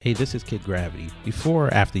Hey, this is Kid Gravity. Before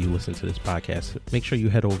or after you listen to this podcast, make sure you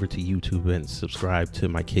head over to YouTube and subscribe to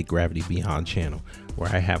my Kid Gravity Beyond channel, where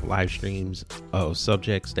I have live streams of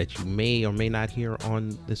subjects that you may or may not hear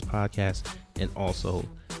on this podcast, and also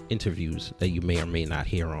interviews that you may or may not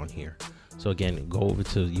hear on here. So again, go over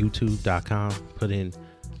to youtube.com, put in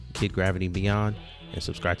Kid Gravity Beyond, and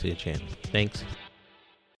subscribe to the channel. Thanks.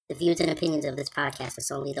 The views and opinions of this podcast are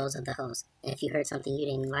solely those of the host, and if you heard something you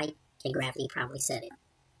didn't like, Kid Gravity probably said it.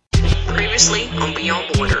 Previously on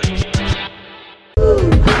Beyond Border.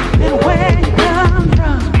 And where you come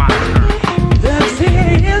from, the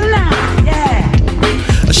city is loud, yeah.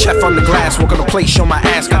 A chef on the glass, work on the plate, show my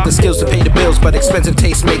ass. Got the skills to pay the bills, but expensive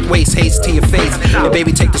taste make waste haste to your face. And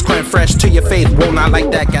baby, take this creme fresh to your face. Won't not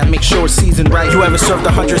like that, gotta make sure it's seasoned right. You ever served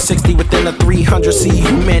 160 within a 300? See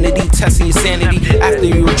humanity testing your sanity. After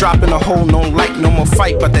you were dropping a hole, no like, no more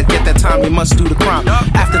fight. But to get that time, you must do the crime.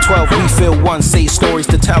 After 12, we feel one. Say stories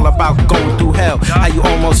to tell about going through hell. How you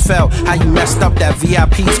almost fell, how you messed up that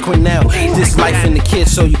VIP's Quinnell. This life in the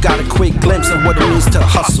kids, so you got a quick glimpse of what it means to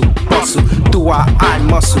hustle, bustle through our eye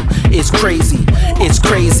muscle. It's crazy, it's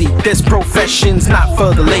crazy. This profession's not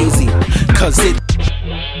for the lazy, cause it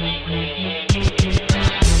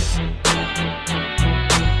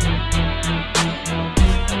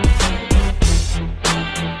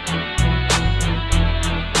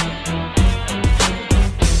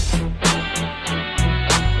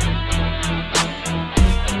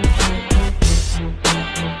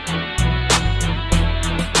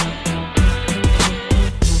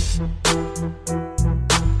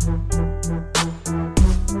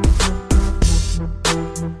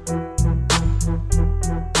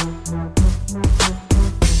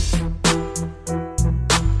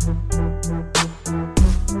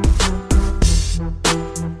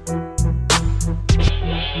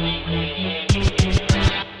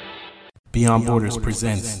Beyond Borders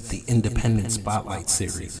presents the Independent Spotlight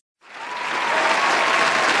Series.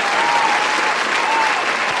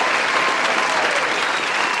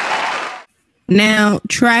 Now,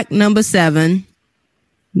 track number 7,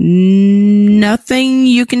 Nothing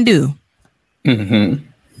You Can Do,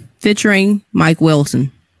 featuring Mike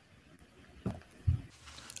Wilson. All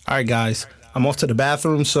right, guys, I'm off to the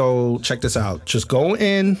bathroom, so check this out. Just go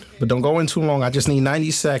in, but don't go in too long. I just need 90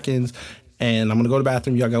 seconds, and I'm going to go to the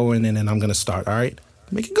bathroom. Y'all go in, and then I'm going to start, all right?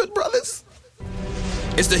 Make it good, brothers.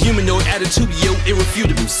 It's the humanoid attitude, yo,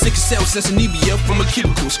 irrefutable. Sick cell sense anemia from a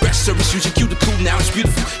cubicle. Scratch surface, use your cuticle, now it's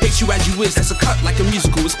beautiful. Hate you as you is, that's a cut like a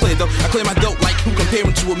musical. It's clear though, I clear my dope like who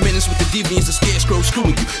comparing to a menace with the deviants, a scarecrow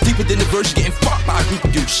screwing you. Deeper than the verge, getting fucked by a group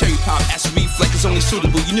of dudes. Cherry pop, acid reflex is only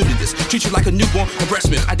suitable, you new to this. Treat you like a newborn, a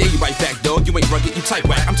breast milk. I dare you right back, dog. You ain't rugged, you type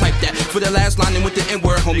whack, I'm type that. For the last line and with the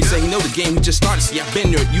N-word, homie say, you know the game, we just started. See, I've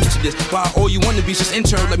been there, used to this. While all you wanna be is just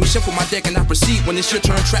intern, let me shuffle my deck and I proceed when it's your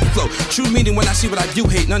turn, track flow. True meaning when I see what I do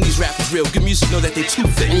hate, none of these rappers real. Good music, know that they too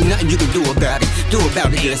fake. Ain't nothing you can do about it. Do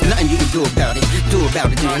about it. There's nothing you can do about it. Do about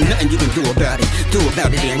it. There ain't nothing you can do about it. Do about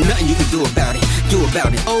it. There ain't nothing you can do about it. Do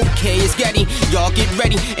about it. Okay, it's Getty. Y'all get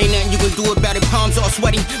ready. Ain't nothing you can do about it. Palms all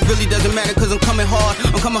sweaty. Really doesn't matter cause I'm coming hard.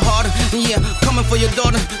 I'm coming harder. Yeah, coming for your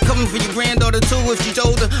daughter. Coming for your granddaughter too if she's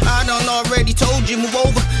older. I done already told you, move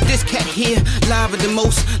over. This cat here, liver than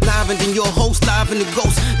most. Liver than your host, liver than the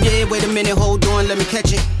ghost. Yeah, wait a minute, hold on, let me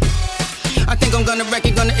catch it. I think I'm gonna wreck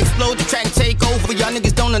it, gonna explode the track, take over. Y'all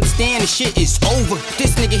niggas don't understand, the shit is over.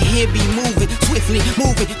 This nigga here be moving, swiftly,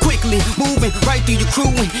 moving, quickly, moving, right through your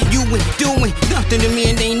crew and you ain't doing nothing to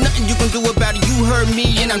me and ain't nothing you can do about it. You heard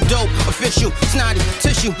me and I'm dope, official, snotty,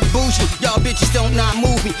 tissue, bougie. Y'all bitches don't not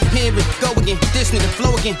move me. Here it go again, this nigga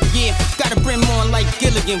flow again. Yeah, got a brim on like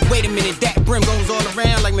Gilligan. Wait a minute, that brim goes all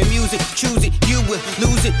around like my music. Choose it, you will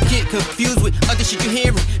lose it, get confused with other shit you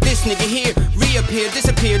hearing. This nigga here, reappear,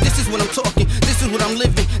 disappear. This is what I'm talking. This is what I'm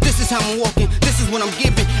living, this is how I'm walking, this is what I'm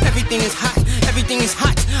giving. Everything is hot, everything is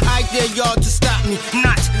hot. I dare y'all to stop me,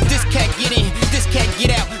 not. This cat get in, this cat get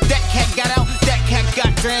out. That cat got out, that cat got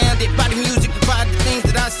drowned. By the music, by the things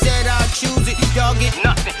that I said, I'll choose it. Y'all get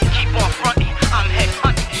nothing, keep on fronting, I'm head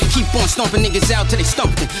hunting. Keep on stomping niggas out till they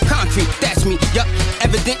stumping. Concrete, that's me, yup.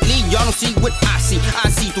 Evidently, y'all don't see what I see. I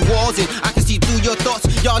see through walls and I can see through your thoughts.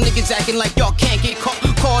 Y'all niggas acting like y'all can't get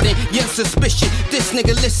caught in your suspicion. This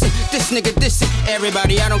nigga listen, this nigga listen.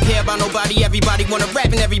 Everybody, I don't care about nobody. Everybody wanna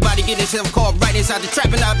rap and everybody get himself caught right inside the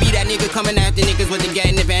trap. And I'll be that nigga coming after niggas with the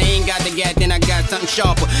gat. And if I ain't got the gat, then I got something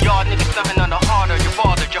sharper. Y'all niggas stuffing on the harder, your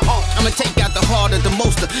father, your host. I'ma take out the harder, the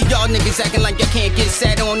most of y'all niggas acting like y'all can't get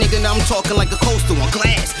sat on, nigga. Now I'm talking like a coaster on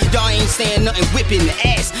glass. Y'all ain't saying nothing, whipping the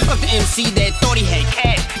ass of the MC that thought he had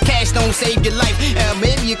cash. Cash don't save your life.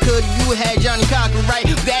 Maybe you could, you had Johnny Cochran right.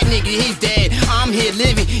 That nigga, he's dead. I'm here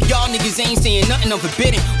living. Y'all niggas ain't saying nothing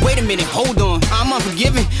unforbidden. Wait a minute, hold on. I'm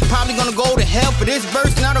unforgiving. Probably gonna go to hell for this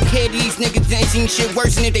verse. And I don't care, these niggas ain't seen shit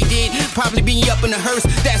worse than if they did. Probably be up in the hearse.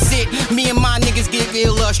 That's it. Me and my niggas get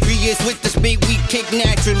illustrious. With the speed we kick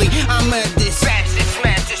naturally. I'm at this. Smash this,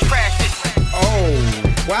 smash this, crash this. Oh,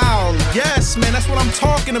 wow. Yes, man, that's what I'm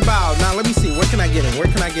talking about. Now, let me see. Where can I get in?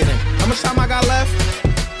 How much time I got left?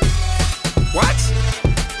 What?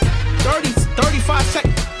 35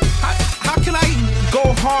 seconds. How can I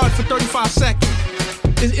go hard for 35 seconds?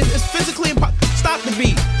 It's physically impossible. Stop the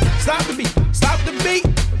beat.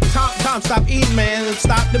 Tom, stop eating, man.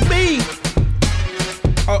 Stop the beat.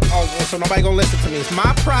 Oh, so nobody gonna listen to me. It's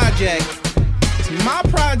my project.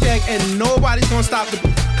 And nobody's gonna stop the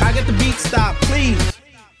beat. Can I get the beat stopped, please?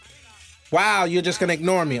 Wow, you're just gonna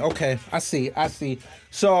ignore me. Okay, I see.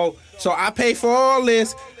 So I pay for all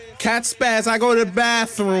this. Cat spaz. I go to the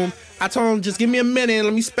bathroom. I told him, just give me a minute and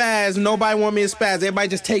let me spaz. Nobody want me to spaz. Everybody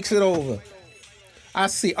just takes it over. I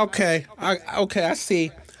see. Okay, I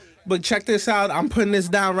see. But check this out. I'm putting this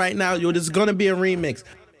down right now. Yo, this is gonna be a remix.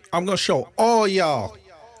 I'm gonna show all y'all.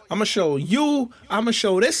 I'm gonna show you. I'm gonna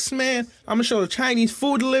show this man. I'm gonna show the Chinese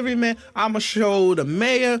food delivery man. I'm gonna show the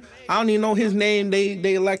mayor. I don't even know his name.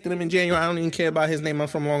 They elected him in January. I don't even care about his name. I'm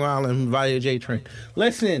from Long Island via J Train.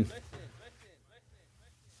 Listen.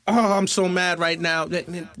 Oh, I'm so mad right now.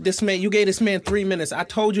 This man, you gave this man 3 minutes. I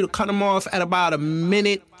told you to cut him off at about 1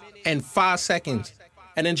 minute and 5 seconds.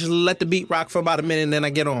 And then just let the beat rock for about 1 minute and then I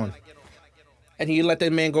get on. And you let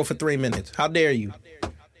that man go for 3 minutes. How dare you?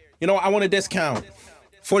 You know, I want a discount.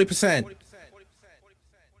 40%.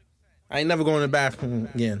 I ain't never going to the bathroom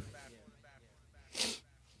again.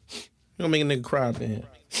 You gonna make a nigga cry up in here.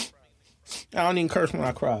 I don't even curse when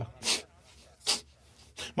I cry.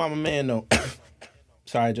 Mama man, no.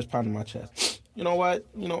 Sorry, I just pounded my chest. You know what?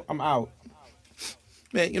 I'm out.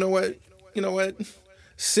 Man, you know what?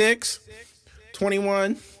 6,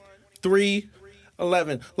 21, 3,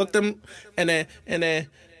 11. Look them, and then,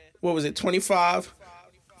 what was it? 25,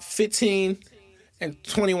 15, and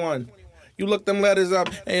 21. You look them letters up,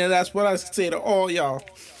 and that's what I say to all y'all.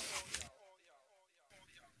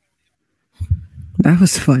 That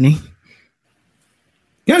was funny.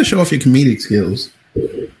 You gotta show off your comedic skills.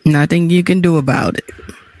 Nothing you can do about it.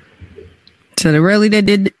 So they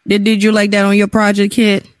did you like that on your project,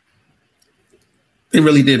 kid? They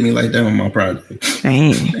really did me like that on my project.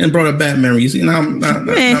 Dang. And brought up bad memories. You know, I'm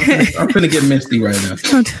finna get misty right now.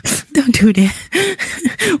 Don't do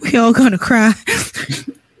that. We all gonna cry.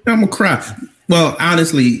 I'm gonna cry. Well,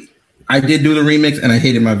 honestly, I did do the remix and I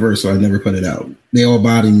hated my verse, so I never put it out. They all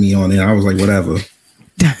bodied me on it. I was like, whatever.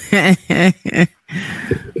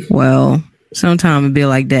 Well, sometimes it be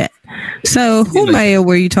like that. So, who mayor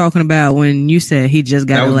were you talking about when you said he just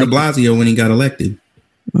got elected? That was de Blasio when he got elected.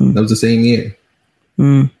 That was the same year.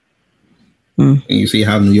 And you see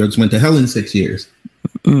how New York's went to hell in 6 years.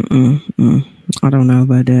 I don't know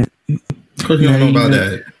about that. Of course you don't know about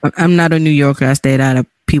that. I'm not a New Yorker. I stayed out of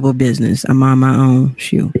people's business. I'm on my own.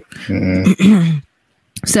 Shoot.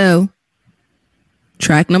 So,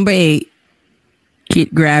 track number 8, Kid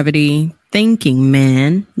Gravity, Thinking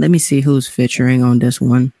Man. Let me see who's featuring on this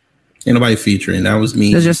one. Ain't nobody featuring. That was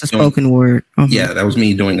me. It's just a spoken word. Yeah, that was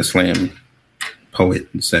me doing a slam poet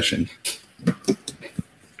session.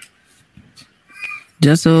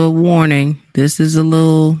 Just a warning. This is a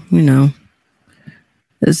little,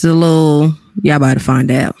 y'all about to find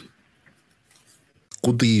out.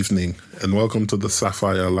 Good evening and welcome to the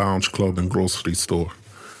Sapphire Lounge Club and Grocery Store.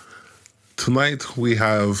 Tonight we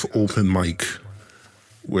have open mic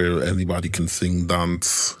where anybody can sing,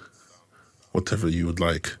 dance, whatever you would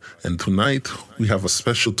like. And tonight we have a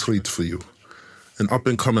special treat for you. An up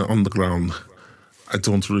and coming underground. I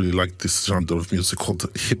don't really like this genre of music called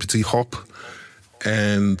hippity hop.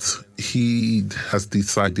 And he has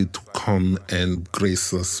decided to come and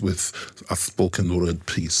grace us with a spoken word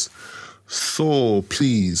piece. So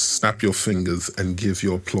please snap your fingers and give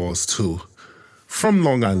your applause to, from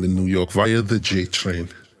Long Island, New York, via the J Train,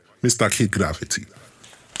 Mr. Kid Gravity.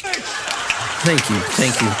 Thank you.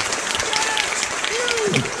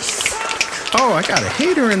 Oh, I got a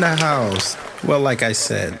hater in the house. Well, like I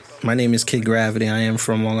said, my name is Kid Gravity. I am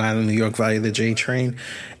from Long Island, New York, via the J Train.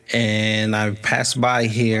 And I passed by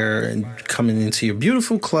here and coming into your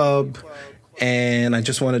beautiful club. And I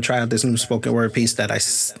just want to try out this new spoken word piece that I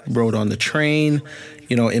wrote on the train,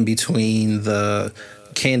 in between the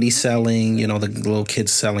candy selling, the little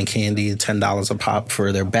kids selling candy, $10 a pop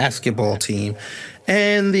for their basketball team,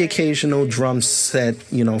 and the occasional drum set,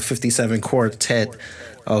 57 quartet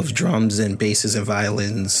of drums and basses and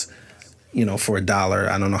violins for $1.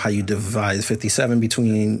 I don't know how you divide 57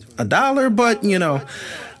 between $1, but,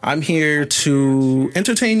 I'm here to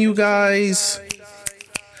entertain you guys,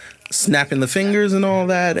 snapping the fingers and all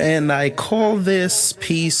that, and I call this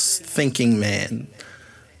piece Thinking Man.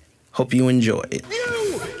 Hope you enjoy it.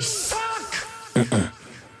 You suck!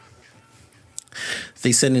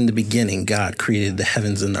 They said in the beginning, God created the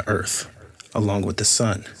heavens and the earth, along with the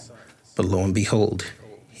sun. But lo and behold,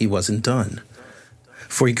 he wasn't done.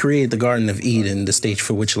 For he created the Garden of Eden, the stage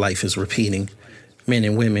for which life is repeating. Men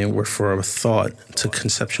and women were for a thought to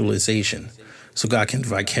conceptualization, so God can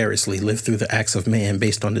vicariously live through the acts of man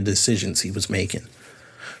based on the decisions he was making.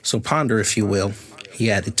 So ponder, if you will.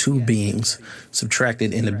 He added 2 beings,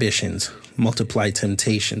 subtracted inhibitions, multiplied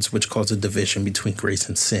temptations, which caused a division between grace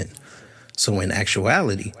and sin. So in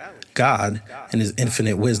actuality, God, in his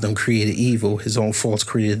infinite wisdom, created evil. His own faults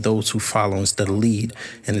created those who follow instead of lead.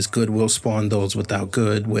 And his goodwill spawned those without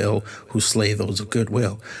goodwill who slay those of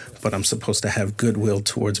goodwill. But I'm supposed to have goodwill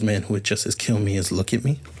towards men who would just as kill me as look at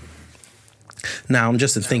me? Now, I'm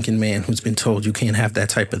just a thinking man who's been told you can't have that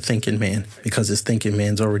type of thinking man because his thinking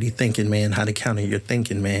man's already thinking man how to counter your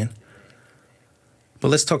thinking man. But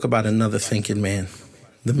let's talk about another thinking man,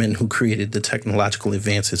 the men who created the technological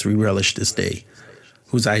advances we relish this day,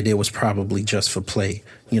 whose idea was probably just for play.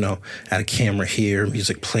 Had a camera here,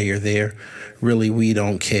 music player there. Really, we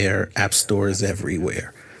don't care. App stores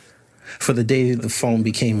everywhere. For the day the phone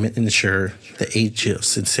became miniature, the age of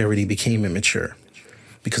sincerity became immature.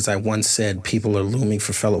 Because I once said people are looming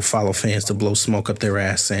for fellow follow fans to blow smoke up their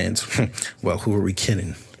ass and, well, who are we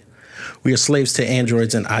kidding? We are slaves to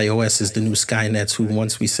androids and iOS is the new Skynets who,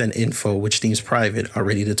 once we send info, which deems private, are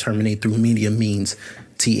ready to terminate through media means.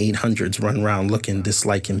 T-800s run around looking,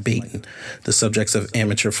 disliking, baiting. The subjects of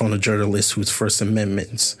amateur photojournalists whose First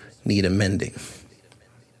Amendments need amending.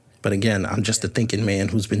 But again, I'm just a thinking man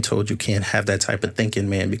who's been told you can't have that type of thinking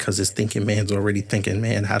man because his thinking man's already thinking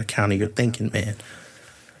man how to counter your thinking man.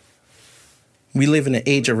 We live in an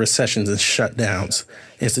age of recessions and shutdowns,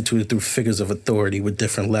 instituted through figures of authority with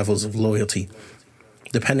different levels of loyalty.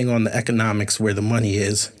 Depending on the economics, where the money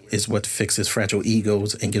is what fixes fragile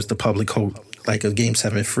egos and gives the public hope, like a Game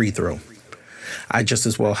 7 free throw. I'd just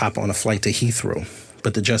as well hop on a flight to Heathrow,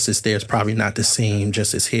 but the justice there is probably not the same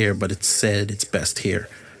justice here, but it's said it's best here.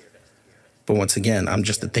 But once again, I'm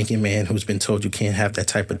just a thinking man who's been told you can't have that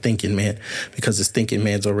type of thinking man because his thinking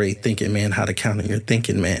man's already thinking man how to counter your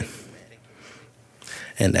thinking man.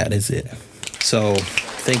 And that is it. So,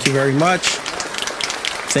 thank you very much.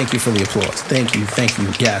 Thank you for the applause. Thank you.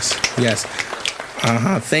 Yes.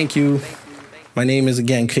 Thank you. My name is,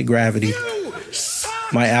 again, Kid Gravity.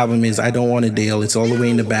 My album is I Don't Want a Deal. It's all the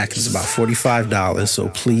way in the back. It's about $45, so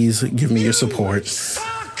please give me your support.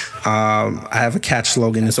 I have a catch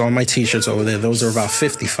slogan. It's on my t-shirts over there. Those are about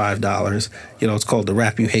 $55. It's called The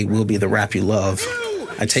Rap You Hate Will Be the Rap You Love.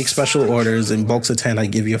 I take special orders. In bulks of 10, I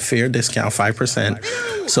give you a fair discount, 5%.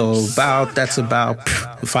 So that's about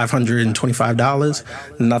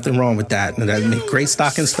 $525. Nothing wrong with that. And I make great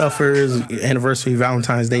stocking stuffers, anniversary,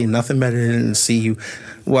 Valentine's Day, nothing better than see you.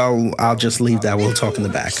 Well, I'll just leave that. We'll talk in the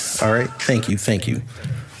back. All right? Thank you.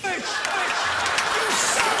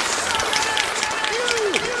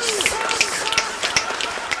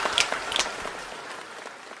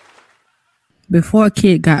 Before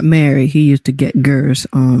Kid got married, he used to get girls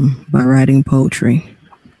by writing poetry.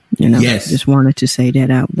 Yes. Just wanted to say that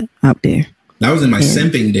out there. That was in my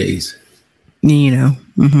simping days.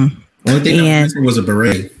 Mm-hmm. Only thing I was missing was a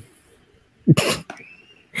beret.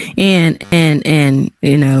 And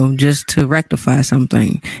just to rectify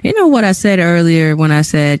something. What I said earlier when I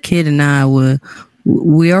said Kid and I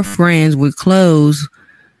we are friends, we're close.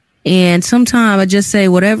 And sometimes I just say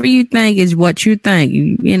whatever you think is what you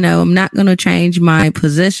think. I'm not going to change my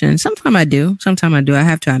position. Sometimes I do. I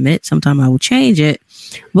have to admit, sometimes I will change it.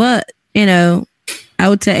 But, I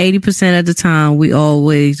would say 80% of the time we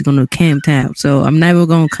always going to camp out. So I'm never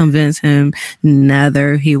going to convince him,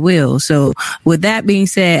 neither he will. So with that being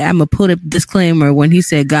said, I'm going to put a disclaimer when he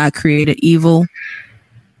said God created evil.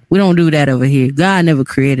 We don't do that over here. God never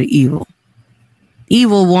created evil.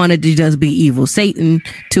 Evil wanted to just be evil. Satan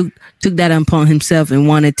took that upon himself and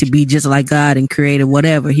wanted to be just like God and created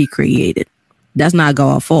whatever he created. That's not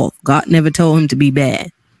God's fault. God never told him to be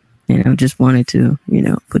bad. Just wanted to,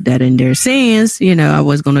 put that in there. Since, I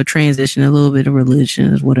was going to transition a little bit of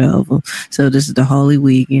religions, whatever. So this is the Holy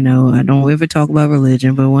Week, I don't ever talk about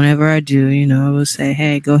religion, but whenever I do, I will say,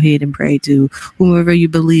 hey, go ahead and pray to whoever you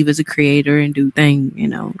believe is a creator and do things,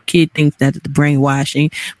 Kid thinks that it's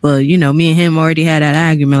brainwashing, but, me and him already had that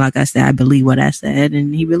argument. Like I said, I believe what I said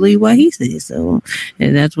and he believed what he said. So,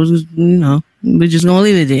 and that's what, we're just going to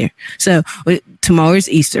leave it there. So tomorrow is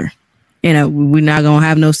Easter. We're not going to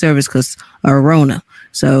have no service because of Rona.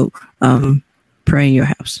 So, pray in your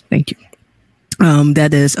house. Thank you.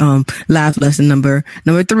 That is, live lesson number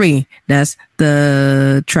 3. That's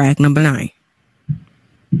the track number 9.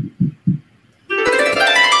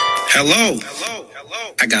 Hello.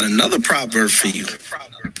 I got another proverb for you.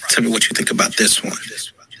 Tell me what you think about this one.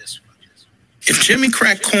 If Jimmy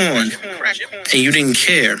cracked corn and you didn't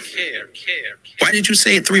care, why did you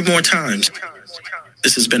say it 3 more times?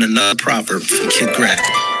 This has been another proverb from Kid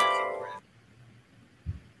Gravity.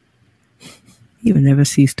 You will never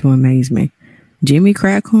cease to amaze me. Jimmy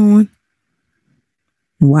crack corn?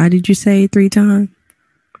 Why did you say it 3 times?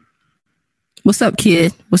 What's up,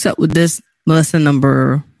 kid? What's up with this lesson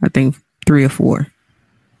number, I think, 3 or 4?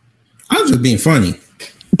 I was just being funny.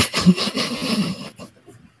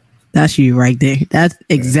 That's you right there. That's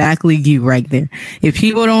exactly you right there. If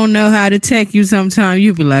people don't know how to tech you sometimes,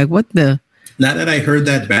 you'd be like, what the? Now that I heard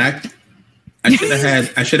that back, I should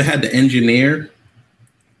have had the engineer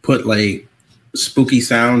put like spooky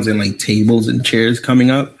sounds and like tables and chairs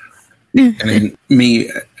coming up. And then me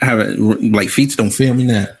have it like feet don't fail me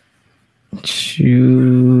now.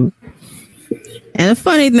 Shoot. And the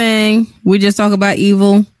funny thing, we just talk about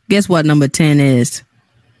evil. Guess what number 10 is?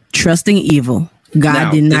 Trusting evil.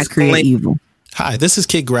 God did not create evil. Hi, this is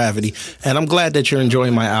Kid Gravity, and I'm glad that you're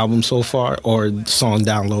enjoying my album so far, or song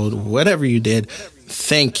download, whatever you did.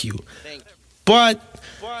 Thank you. But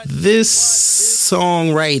this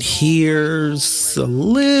song right here's a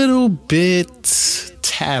little bit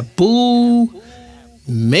taboo.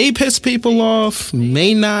 May piss people off,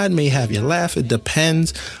 may not, may have you laugh. It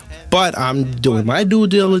depends. But I'm doing my due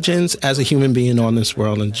diligence as a human being on this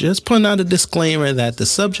world and just putting out a disclaimer that the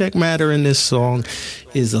subject matter in this song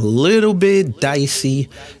is a little bit dicey.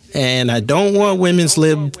 And I don't want women's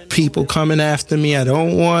lib people coming after me. I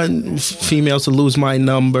don't want females to lose my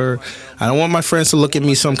number. I don't want my friends to look at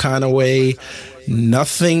me some kind of way.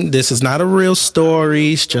 Nothing. This is not a real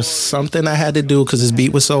story. It's just something I had to do because this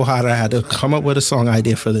beat was so hot. I had to come up with a song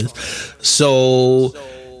idea for this. So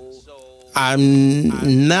I'm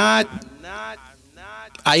not,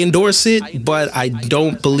 I endorse it, but I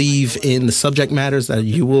don't believe in the subject matters that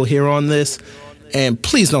you will hear on this. And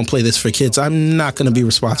please don't play this for kids. I'm not going to be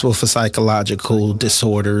responsible for psychological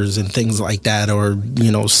disorders and things like that, or,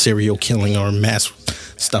 serial killing or mass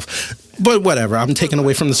stuff. But whatever, I'm taking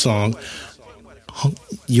away from the song.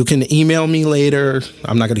 You can email me later.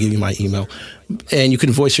 I'm not going to give you my email. And you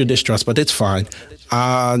can voice your distrust, but it's fine.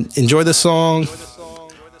 Enjoy the song.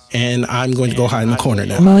 And I'm going to go hide in the corner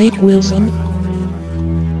now. Mike Wilson.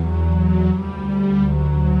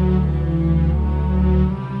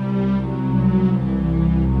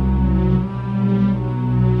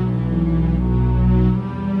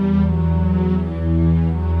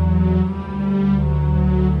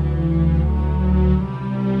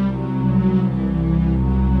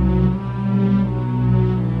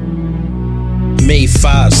 May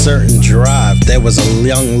 5, certain drive. There was a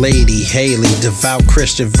young lady, Haley, devout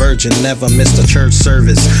Christian virgin, never missed a church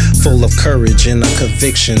service, full of courage and her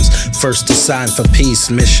convictions. First assigned for peace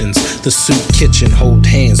missions. The soup kitchen, hold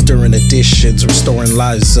hands during additions, restoring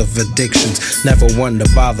lives of addictions. Never one to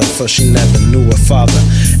bother, for she never knew her father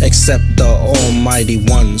except the Almighty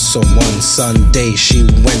One. So one Sunday she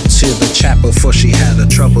went to the chapel, for she had a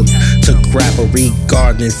trouble to grapple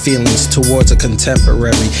regarding feelings towards a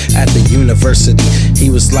contemporary at the university. He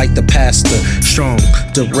was like the pastor, strong,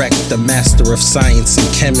 direct, the master of science and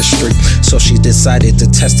chemistry. So she decided to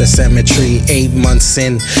test the symmetry. 8 months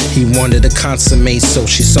in, he wanted to consummate, so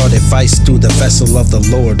she sought advice through the vessel of the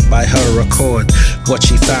Lord. By her accord, what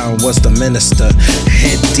she found was the minister,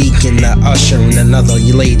 head deacon, the usher, and another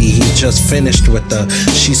lady he just finished with her.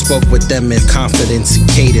 She spoke with them in confidence and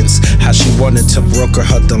cadence, how she wanted to broker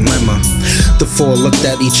her dilemma. The four looked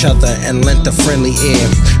at each other and lent a friendly ear.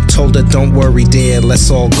 Told her, don't worry dear, let's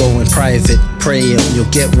all go in private, pray and you'll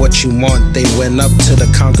get what you want. They went up to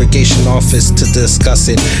the congregation office to discuss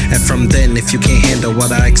it, and from then, if you can't handle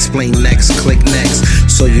what I explain next, click next,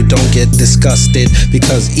 so you don't get disgusted,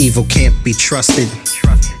 because evil can't be trusted.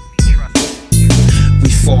 We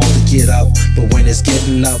fall to get up, but when it's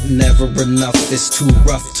getting up, never enough. It's too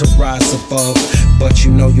rough to rise above. But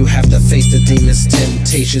you know you have to face the demon's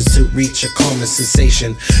temptations to reach a common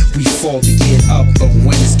sensation. We fall to get up, but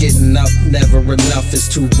when it's getting up, never enough. It's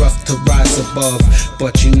too rough to rise above.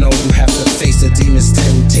 But you know you have to face the demon's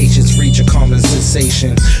temptations, reach a common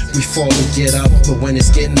sensation. We fall to get up, but when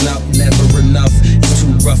it's getting up, never enough. It's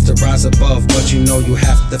too rough to rise above. But you know you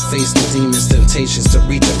have to face the demon's temptations to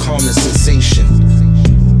reach a common sensation.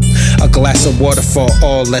 A glass of water for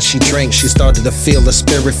all that she drank. She started to feel the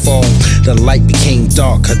spirit fall. The light became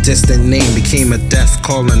dark. Her distant name became a death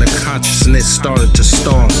call, and her consciousness started to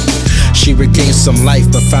storm. She regained some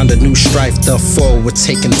life, but found a new strife. The four were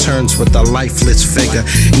taking turns with a lifeless figure,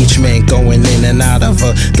 each man going in and out of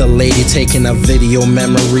her. The lady taking a video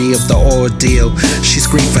memory of the ordeal. She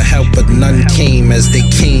screamed for help, but none came. As they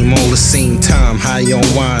came all the same time, high on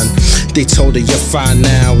wine. They told her, you're fine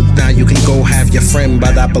now. Now you can go have your friend,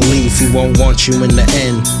 but I believe he won't want you in the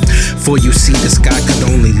end. For you see, this guy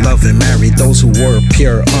could only love and marry those who were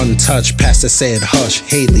pure, untouched. Pastor said, hush,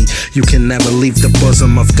 Haley, you can never leave the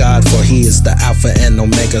bosom of God, for he is the Alpha and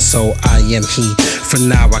Omega, so I am he. For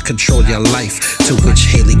now I control your life. To which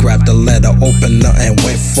Haley grabbed the letter, opened up and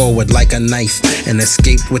went forward like a knife, and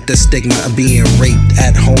escaped with the stigma of being raped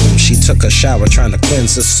at home. She took a shower trying to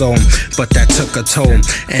cleanse her soul, but that took a toll,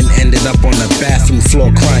 and ended up on the bathroom floor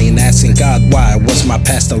crying, asking God why was my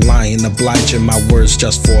pastor lying, obliging my words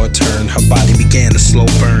just for a turn. Her body began to slow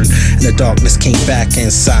burn, and the darkness came back in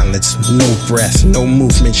silence. No breath, no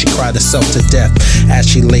movement. She cried herself to death. As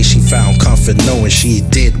she lay, she found comfort knowing she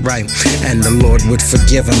did right, and the Lord would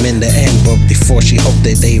forgive him in the end. But before she hoped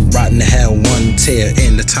that they rot in hell, one tear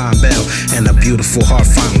in the time bell, and a beautiful heart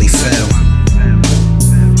finally fell.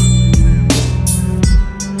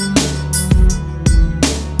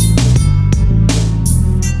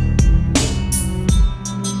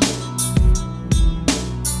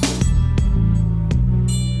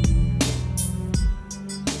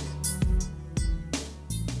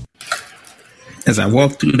 As I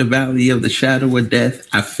walk through the valley of the shadow of death,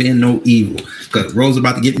 I fear no evil. Because Rose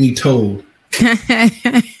about to get me told.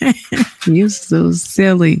 You're so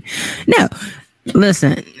silly. No,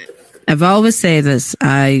 listen, I've always said this.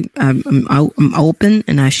 I'm open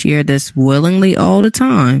and I share this willingly all the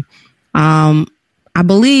time. I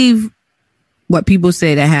believe what people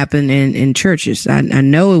say that happened in churches. I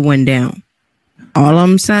know it went down. All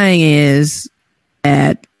I'm saying is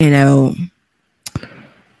that,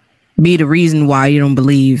 be the reason why you don't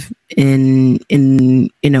believe in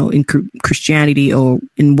Christianity or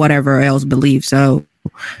in whatever else belief, so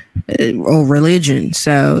or religion.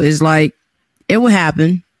 So it's like it will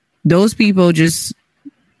happen. Those people just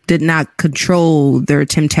did not control their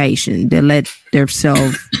temptation. They let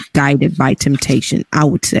themselves guided by temptation, I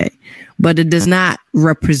would say. But it does not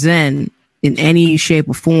represent in any shape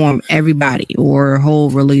or form everybody or whole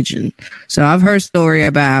religion. So I've heard story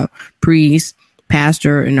about priests,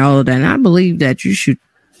 pastor, and all of that, and I believe that you should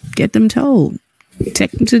get them told,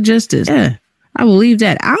 take them to justice. Yeah, I believe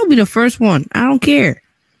that. I'll be the first one. I don't care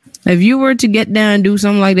if you were to get down and do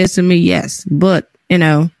something like this to me. Yes, but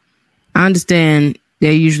I understand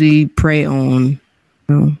they usually prey on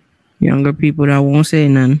younger people that won't say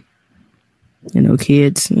nothing,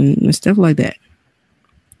 kids and stuff like that.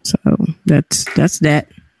 So that's that.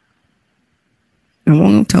 I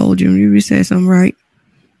won't told you. You say something right.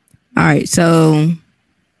 All right, so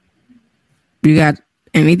you got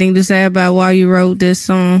anything to say about why you wrote this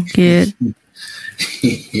song, kid?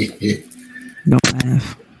 Don't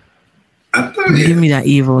laugh. Give me that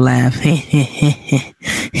evil laugh.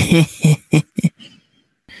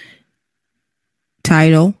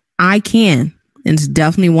 Title, I Can. It's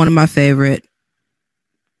definitely one of my favorite.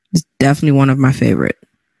 It's definitely one of my favorite.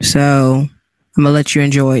 So I'm going to let you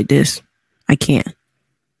enjoy this. I Can.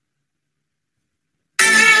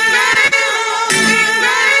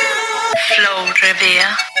 Revere.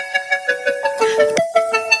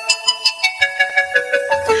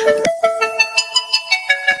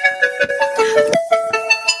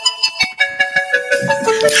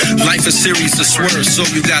 Life a series of swerves, so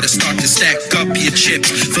you gotta start to stack up your chips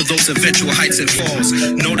for those eventual heights and falls.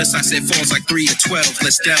 Notice I said falls like 3 to 12.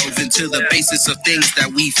 Let's delve into the basis of things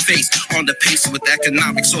that we face on the pace with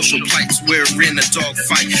economic, social plights. We're in a dog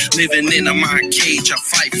fight, living in a mind cage. I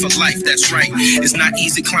fight for life, that's right. It's not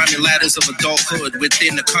easy climbing ladders of adulthood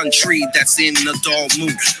within a country that's in a dull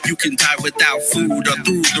mood. You can die without food or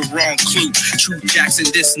through the wrong clue. True Jackson,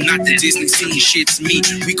 this not the Disney scene, shit's me.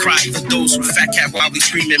 We cry for those who fat cat while we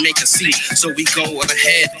scream and make a see. So we go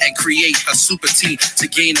ahead and create a super team to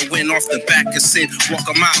gain a win off the back of sin. Walk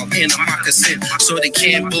a mile in a moccasin so they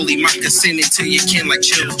can't bully moccasin into your kin like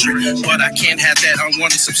children. But I can't have that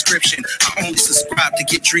unwanted subscription. I only subscribe to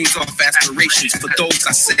get dreams off aspirations. For those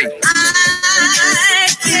I say, I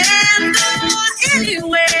can go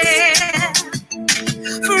anywhere.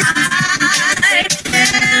 For I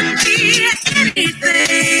can be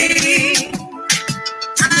anything.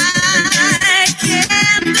 I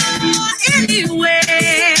can go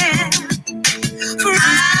anywhere. For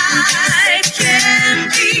I can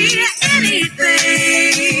be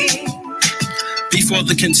anything. before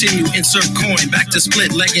the continue, insert coin. Back to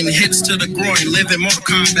split, legging hits to the groin. Living Mortal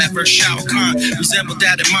Kombat versus Shao Kahn. Resemble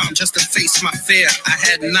dad and mom just to face my fear. I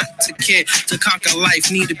had not to care to conquer life.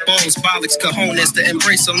 Needed balls, bollocks, cojones to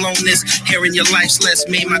embrace aloneness. Hearing your life's less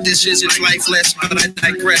made my decisions lifeless, but I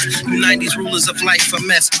digress. You 90s rulers of life a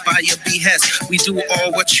mess by your behest. We do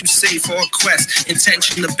all what you say for a quest.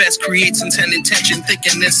 Intention the best creates intended tension.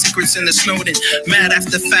 Thinking there's secrets in the Snowden. Mad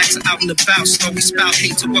after facts out and about. So we spout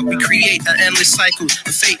hate to what we create. An endless cycle.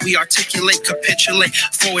 The fate we articulate, capitulate.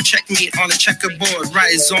 Forward checkmate on a checkerboard.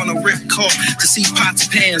 Rise on a ripcord to see pots,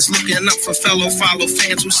 pans. Looking up for fellow follow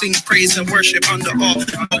fans who sing praise and worship under all.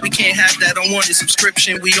 But we can't have that unwanted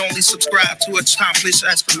subscription. We only subscribe to accomplish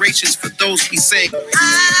aspirations for those we say.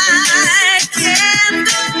 I can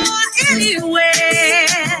go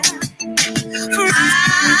anywhere. For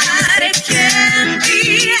I can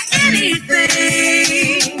be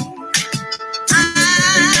anything.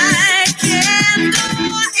 I can go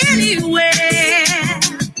anywhere.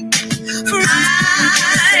 For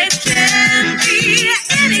I can be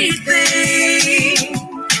anything.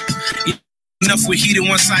 Enough with heated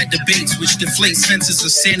one-side debates, which deflate senses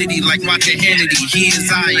of sanity like Roger Hannity. He is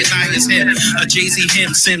I and I is him. A Jay-Z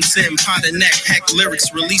hymn, sim, pot of neck, heck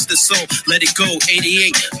lyrics, release the soul, let it go,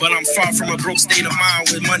 88. But I'm far from a broke state of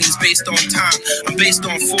mind where money's based on time. I'm based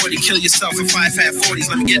on 40, kill yourself in 5 fat 40s,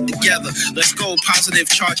 let me get together. Let's go, positive,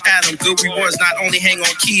 charge atom, good rewards, not only hang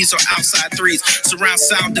on keys or outside threes. Surround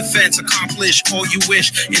sound defense, accomplish all you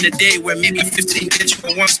wish in a day where maybe 15 gets you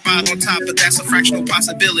in one spot on top, but that's a fractional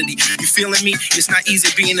possibility. You feeling me? It's not easy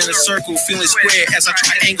being in a circle, feeling square as I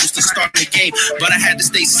try angles to start the game. But I had to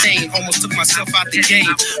stay sane, almost took myself out the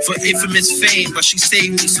game for infamous fame. But she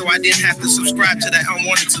saved me, so I didn't have to subscribe to that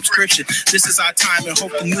unwanted subscription. This is our time, and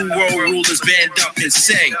hope the new world rulers band up and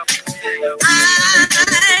say,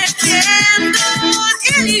 I can go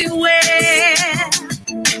anywhere.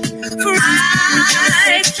 For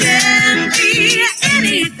I can be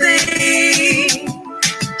anything.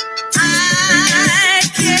 I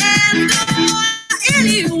can go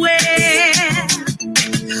anywhere.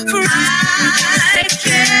 For I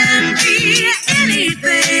can be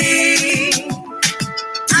anything.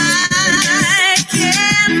 I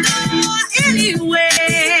can go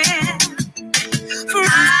anywhere. For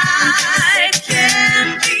I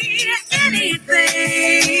can be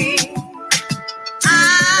anything.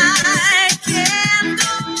 I can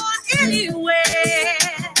go anywhere.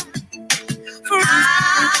 For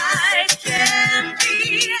I can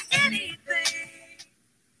be anything.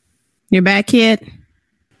 You're back, kid?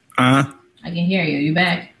 I can hear you. You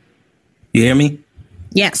back? You hear me?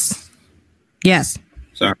 Yes. Yes.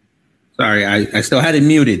 Sorry, I still had it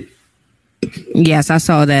muted. Yes, I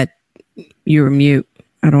saw that you were mute.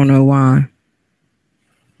 I don't know why.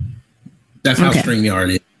 That's how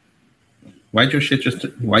StreamYard is. Why'd your shit just...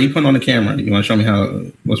 Why you putting on the camera? You want to show me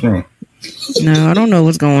what's wrong? No, I don't know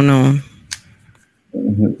what's going on.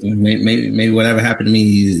 Maybe whatever happened to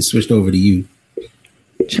me switched over to you.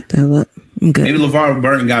 Shut the hell up. I'm good. Maybe LeVar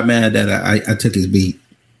Burton got mad that I took his beat.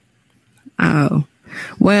 Oh.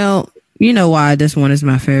 Well, you know why this one is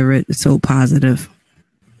my favorite. It's so positive.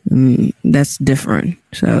 That's different.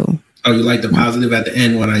 So... Oh, you like the positive at the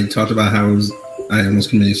end when I talked about how I almost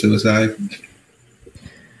committed suicide?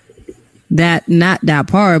 That, not that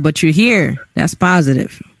part, but you're here. That's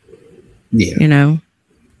positive. Yeah. You know,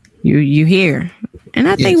 you here. And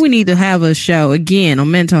I think we need to have a show again on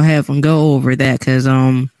mental health and go over that because,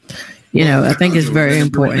 you know, I think it's very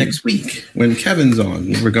important. Next week when Kevin's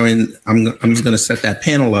on, I'm just going to set that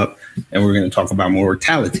panel up and we're going to talk about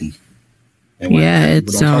mortality. And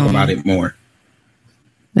it's talk about it more.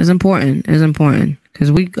 It's important. It's important because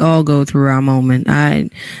we all go through our moment. I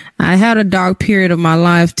had a dark period of my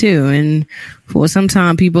life too, and for some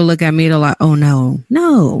time people look at me, they're like, "Oh no,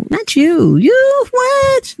 not you. You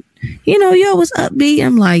what? You know, you always upbeat."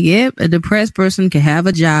 I'm like, "Yep." A depressed person can have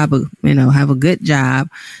a job, you know, have a good job,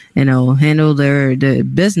 you know, handle their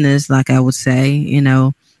business, like I would say, you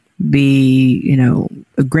know, be, you know,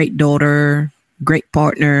 a great daughter, great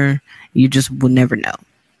partner. You just will never know.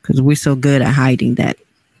 because we're so good at hiding that.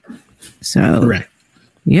 So, Correct.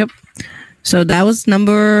 Yep. So that was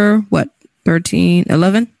number, what, 13,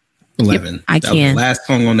 11? 11. Yep, I That was can. the last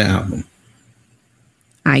song on the album.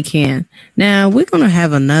 I can. Now, we're going to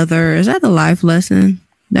have another, is that the life lesson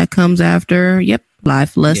that comes after? Yep.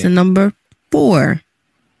 Life lesson number 4.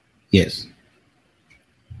 Yes.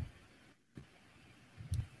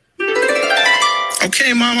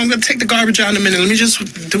 Okay, Mom, I'm going to take the garbage out in a minute. Let me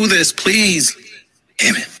just do this, please.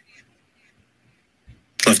 Damn it.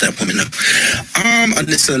 Love that woman, though. And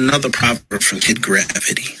this is another proverb from Kid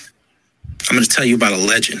Gravity. I'm going to tell you about a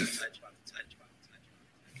legend.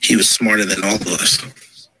 He was smarter than all of us.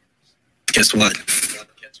 Guess what?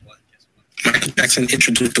 Michael Jackson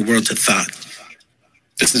introduced the world to thought.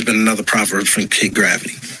 This has been another proverb from Kid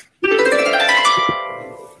Gravity.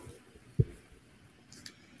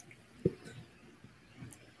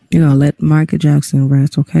 You're going to let Michael Jackson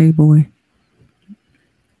rest, okay, boy?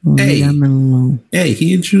 Well, Hey. leave that man alone. Hey,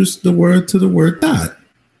 he introduced the word to the word thought.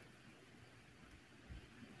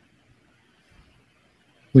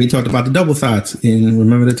 We talked about the double thoughts in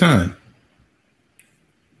Remember the Time.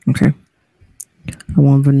 Okay. I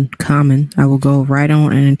won't even comment. I will go right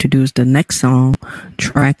on and introduce the next song,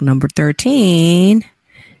 track number 13,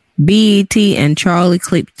 BET and Charlie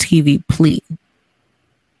Clips TV Plea.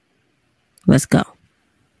 Let's go.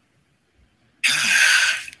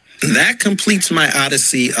 That completes my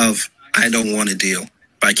odyssey of I Don't Want to Deal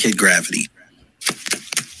by Kid Gravity.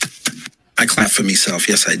 I clap for myself.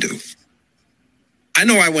 Yes, I do. I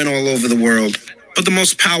know I went all over the world, but the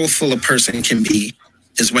most powerful a person can be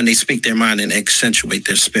is when they speak their mind and accentuate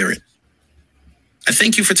their spirit. I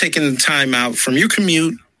thank you for taking the time out from your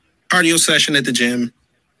commute, cardio session at the gym,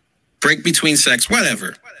 break between sex,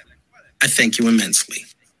 whatever. I thank you immensely.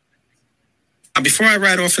 Now, before I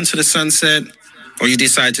ride off into the sunset, or you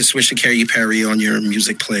decide to switch to Katy Perry on your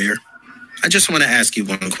music player, I just want to ask you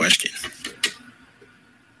one question.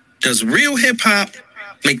 Does real hip-hop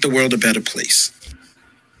make the world a better place?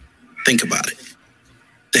 Think about it.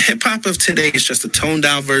 The hip-hop of today is just a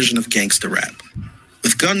toned-down version of gangster rap,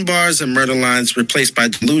 with gun bars and murder lines replaced by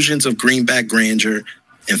delusions of greenback grandeur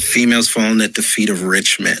and females falling at the feet of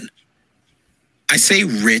rich men. I say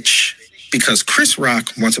rich because Chris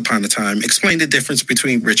Rock, once upon a time, explained the difference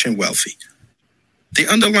between rich and wealthy. The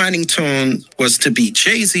underlining tone was to be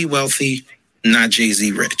Jay-Z wealthy, not Jay-Z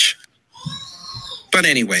rich. But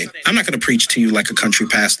anyway, I'm not going to preach to you like a country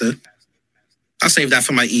pastor. I'll save that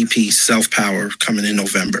for my EP, Self-Power, coming in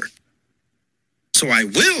November. So I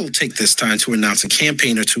will take this time to announce a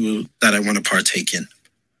campaign or two that I want to partake in.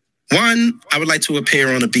 One, I would like to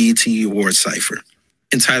appear on a BET Awards cipher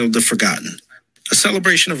entitled The Forgotten, a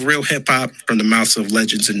celebration of real hip-hop from the mouths of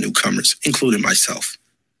legends and newcomers, including myself.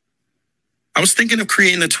 I was thinking of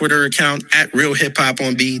creating a Twitter account at Real Hip Hop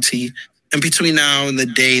on BET, and between now and the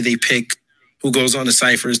day they pick who goes on the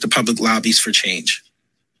ciphers, the public lobbies for change.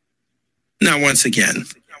 Now, once again,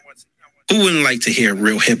 who wouldn't like to hear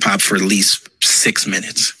real hip hop for at least 6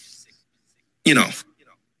 minutes? You know,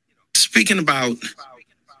 speaking about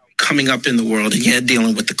coming up in the world and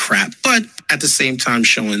dealing with the crap, but at the same time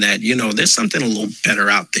showing that, you know, there's something a little better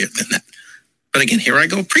out there than that. But again, here I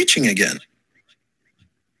go preaching again.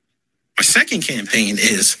 My second campaign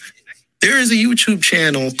is there is a YouTube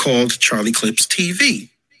channel called Charlie Clips TV.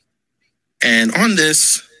 And on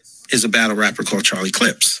this is a battle rapper called Charlie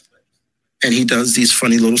Clips. And he does these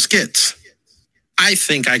funny little skits. I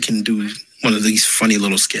think I can do one of these funny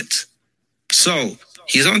little skits. So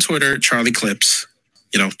he's on Twitter, Charlie Clips,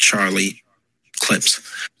 Charlie Clips.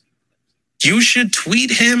 You should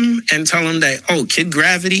tweet him and tell him that, Kid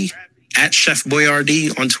Gravity at Chef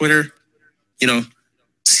Boyardee on Twitter,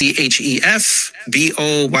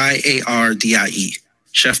 ChefBoyardie,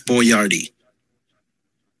 Chef Boyardee.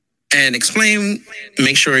 And explain,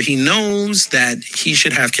 make sure he knows that he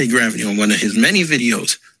should have Kid Gravity on one of his many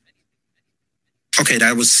videos. Okay,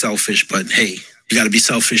 that was selfish, but hey, you got to be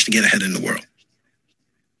selfish to get ahead in the world.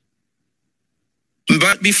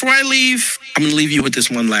 But before I leave, I'm going to leave you with this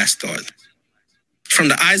one last thought. From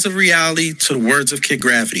the eyes of reality to the words of Kid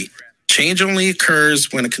Gravity, change only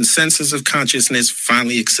occurs when a consensus of consciousness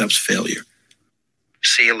finally accepts failure.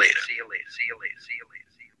 See you later.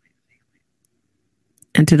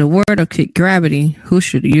 And to the word of Kid Gravity, who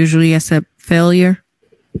should usually accept failure?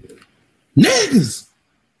 Niggas!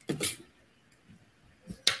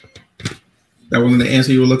 That wasn't the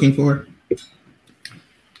answer you were looking for?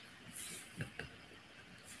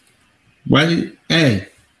 Why did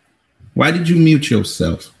you mute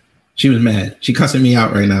yourself? She was mad. She cussing me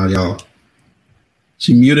out right now, y'all.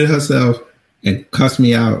 She muted herself and cussed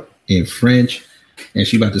me out in French and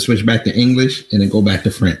she about to switch back to English and then go back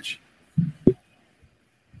to French.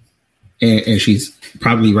 And she's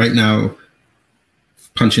probably right now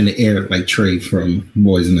punching the air like Trey from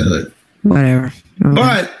Boys in the Hood. Whatever.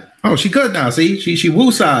 Okay. But she good now. See, she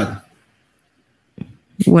woosad.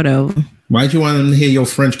 Whatever. Why'd you want them to hear your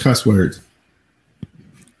French cuss words?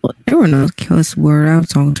 Well, there were no cuss word. I was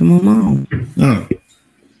talking to my mom. Oh,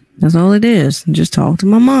 that's all it is. Just talk to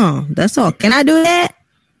my mom. That's all. Can I do that?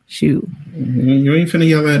 Shoot. You ain't finna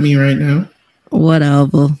yell at me right now.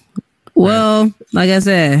 Whatever. Well, like I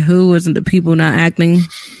said, who wasn't the people not acting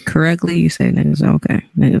correctly? You say niggas. Okay.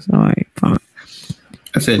 Niggas. All right. Fine.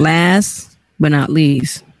 I said last but not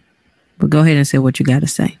least. But go ahead and say what you got to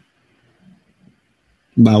say.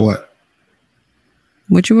 About what?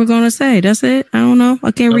 What you were going to say. That's it. I don't know.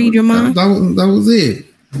 I can't read your mind. That was it.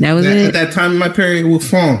 That was it. At that time in my period, it was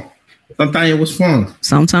fun. Sometimes it was fun.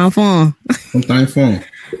 Sometimes fun. Sometimes fun.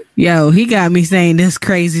 Yo, he got me saying this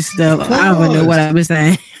crazy stuff. I don't even know what I've been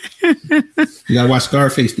saying. You gotta watch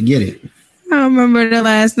Scarface to get it. I remember the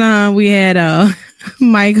last time we had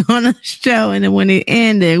Mike on the show, and then when it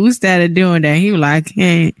ended, we started doing that. He was like,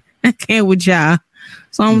 I can't with y'all.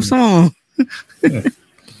 Song. Yeah.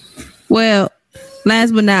 Well,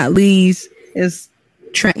 last but not least, is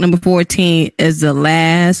track number 14 is the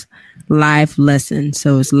last life lesson.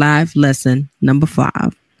 So it's life lesson number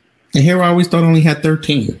 5. And here I always thought I only had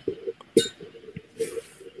 13.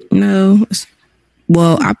 No.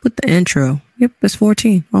 Well, I put the intro. Yep, it's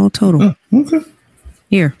 14 all total. Oh, okay.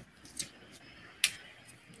 Here.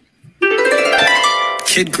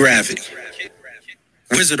 Kid Gravity.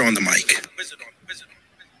 Wizard on the mic.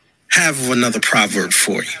 Have another proverb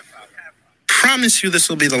for you. Promise you this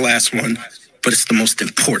will be the last one, but it's the most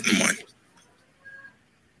important one.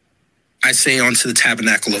 I say onto the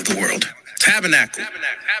tabernacle of the world. Tabernacle.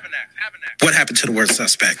 What happened to the word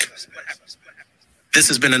suspect? This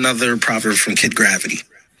has been another proverb from Kid Gravity.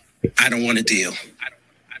 I don't want a deal.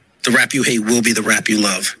 The rap you hate will be the rap you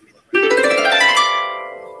love.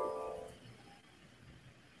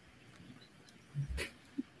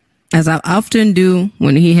 As I often do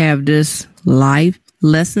when he have this live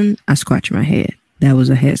lesson, I scratch my head. That was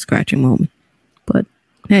a head scratching moment. But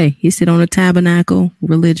hey, he sit on a tabernacle,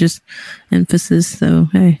 religious emphasis. So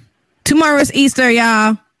hey, tomorrow's Easter,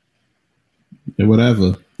 y'all. Yeah,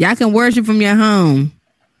 whatever. Y'all can worship from your home.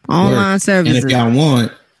 Online services. And if y'all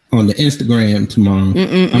want, on the Instagram tomorrow,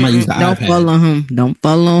 I might use the Don't iPad. follow him. Don't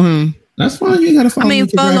follow him. That's fine. You gotta follow. I mean,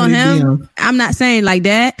 follow him. I'm not saying like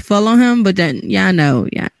that. Follow him, but then y'all know,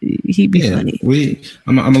 he be funny.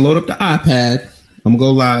 I'm gonna load up the iPad. I'm gonna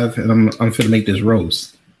go live, and I'm finna make this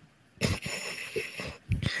roast.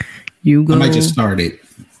 You go. I might just start it.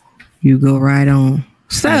 You go right on.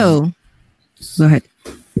 So, go ahead.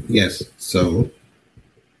 Yes. So,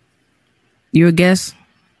 you're a guest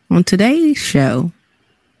on today's show.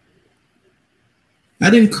 I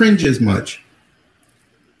didn't cringe as much.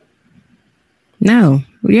 No,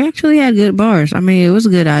 we actually had good bars. I mean, it was a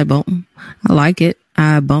good eye bump. I like it.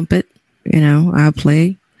 I bump it. I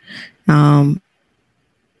play.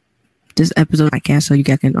 This episode podcast, so you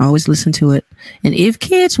guys can always listen to it. And if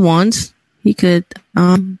Kids wants, he could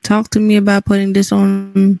talk to me about putting this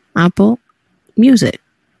on Apple Music.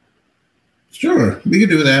 Sure, we could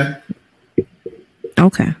do that.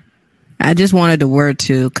 Okay. I just wanted the word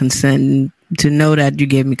to consent, to know that you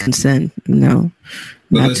gave me consent. No.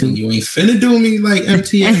 But listen, you ain't finna do me like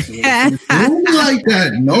MTS. Do me like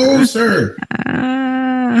that. No, sir.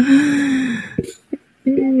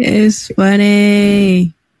 It's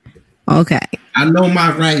funny. Okay. I know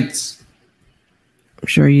my rights. I'm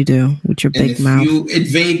sure you do with your big mouth. If you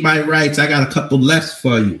invade my rights, I got a couple left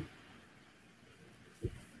for you.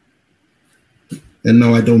 And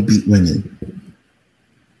no, I don't beat women.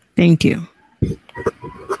 Thank you.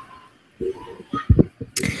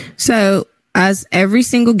 So, as every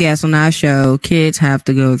single guest on our show, kids have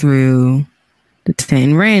to go through the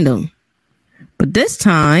 10 random. But this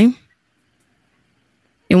time,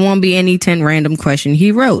 it won't be any 10 random question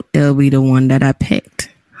he wrote. It'll be the one that I picked.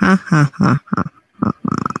 Ha ha ha ha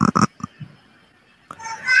ha.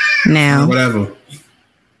 Now, whatever.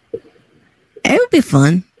 It would be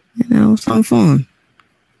fun. Some fun.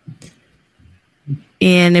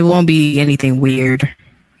 And it won't be anything weird.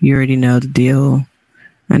 You already know the deal.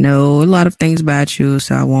 I know a lot of things about you,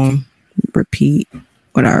 so I won't repeat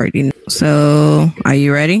what I already know. So, are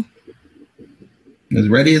you ready? As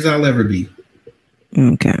ready as I'll ever be.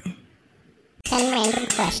 Okay. 10 random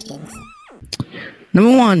questions.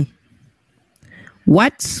 Number 1.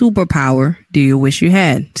 What superpower do you wish you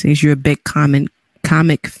had? Since you're a big comic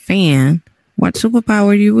fan, what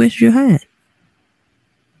superpower do you wish you had?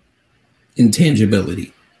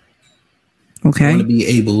 intangibility. Okay. I want to be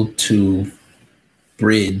able to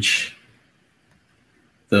bridge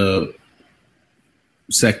the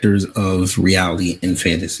sectors of reality and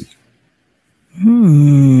fantasy.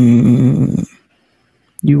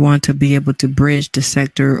 You want to be able to bridge the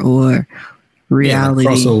sector or reality?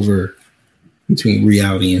 Yeah, crossover between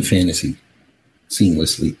reality and fantasy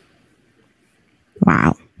seamlessly.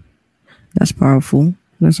 Wow. That's powerful.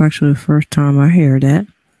 That's actually the first time I hear that.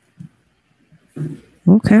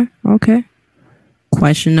 Okay.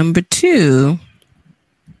 Question number 2.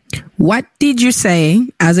 What did you say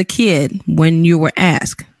as a kid when you were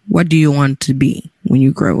asked, what do you want to be when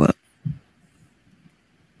you grow up?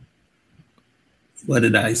 What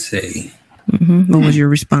did I say? What was your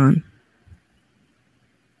response?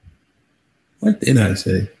 What did I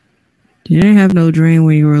say? You didn't have no dream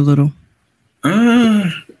when you were little.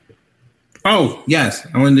 Oh, yes.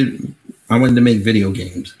 I wanted to make video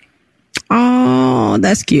games. Oh,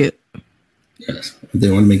 that's cute. Yes. I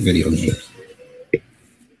did want to make video games.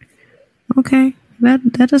 Okay.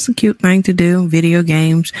 That is a cute thing to do. Video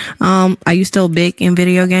games. Are you still big in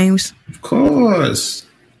video games? Of course.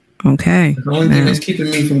 Okay. The only thing that's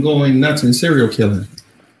keeping me from going nuts and serial killing.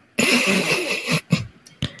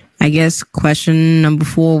 I guess question number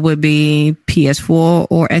 4 would be PS4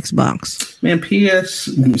 or Xbox. Man,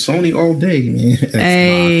 Sony all day, man. Xbox,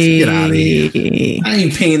 hey. Get out of here. I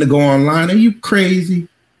ain't paying to go online. Are you crazy?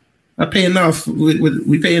 I pay enough.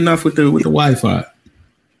 We pay enough with the Wi-Fi.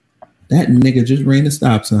 That nigga just ran the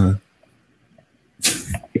stop sign.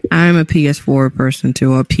 I'm a PS4 person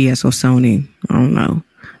too, or PS or Sony. I don't know.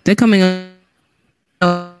 They're coming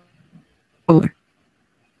up.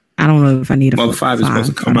 I don't know if I need a 5 is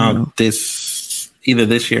supposed to come out either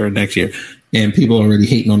this year or next year. And people are already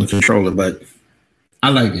hating on the controller, but I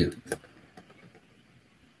like it.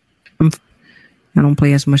 I don't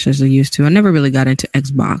play as much as I used to. I never really got into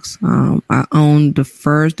Xbox. I owned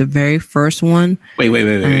the very first one.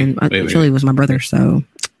 Wait. Actually, it was my brother, so.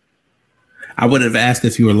 I would have asked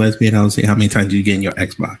if you were lesbian. I would say, how many times did you get in your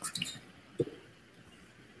Xbox?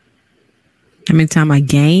 How many times I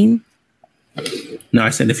gain? No, I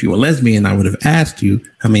said if you were lesbian, I would have asked you,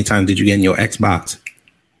 how many times did you get in your Xbox?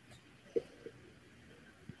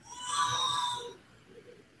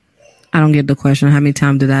 I don't get the question. How many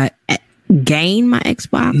times did I gain my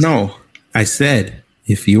Xbox? No, I said,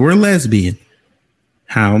 if you were lesbian,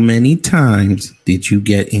 how many times did you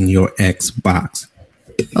get in your Xbox?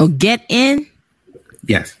 Oh, get in?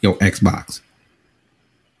 Yes, your Xbox.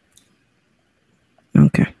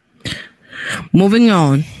 Okay. Moving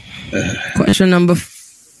on. Question number,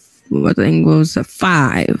 I think was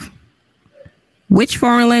 5. Which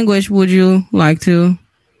foreign language would you like to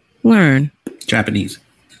learn? Japanese.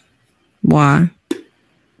 Why?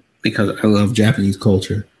 Because I love Japanese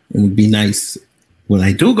culture. It would be nice when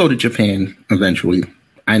I do go to Japan eventually.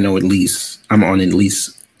 I know I'm on at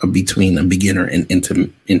least between a beginner and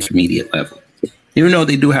intermediate level. Even though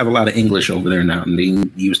they do have a lot of English over there now, and they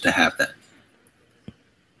used to have that.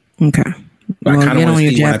 Okay. But I kind of want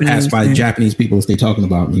to see when I pass by Japanese people if they talking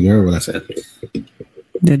about me. You heard what I said?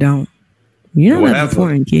 They don't. You know that's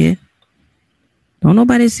important, kid. Don't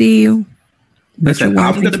nobody see you. Listen,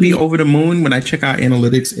 I'm going to be over the moon when I check out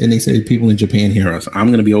analytics and they say people in Japan hear us. I'm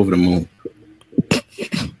going to be over the moon.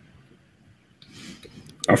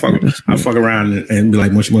 I'll fuck around and be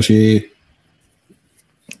like, mushy, mushy.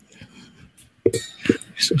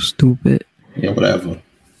 So stupid. Yeah, whatever.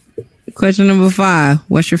 Question number 5.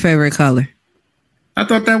 What's your favorite color? I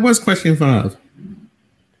thought that was question 5.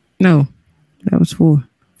 No, that was 4.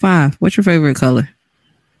 5. What's your favorite color?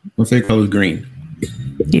 My favorite color is green.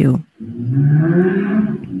 Ew.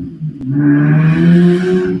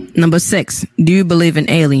 Number 6. Do you believe in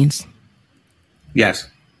aliens? Yes.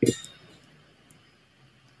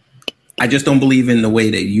 I just don't believe in the way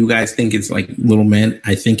that you guys think it's like little men.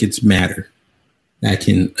 I think it's matter that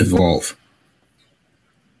can evolve.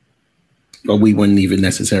 But we wouldn't even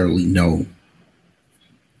necessarily know.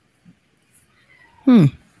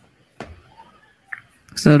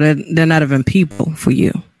 So they're not even people for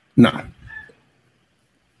you? No.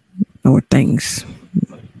 Or things.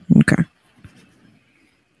 Okay.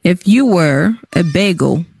 If you were a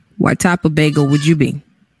bagel, what type of bagel would you be?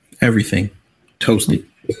 Everything. Toasted.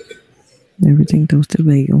 Everything toasted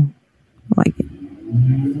bagel. I like it.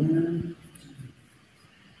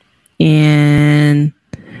 And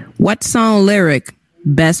what song lyric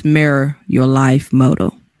best mirror your life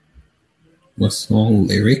motto? What song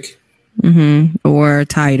lyric? Or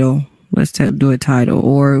title. Let's do a title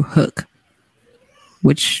or hook.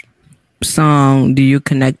 Which song do you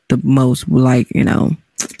connect the most with, like,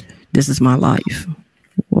 this is my life?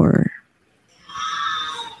 Or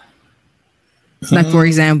Like for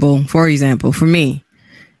example, for me,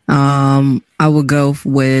 I would go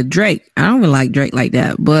with Drake. I don't even like Drake like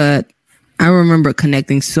that, but I remember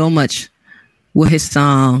connecting so much with his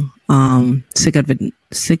song, Sick of This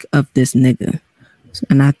Nigga.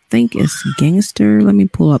 And I think it's Gangster. Let me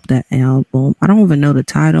pull up that album. I don't even know the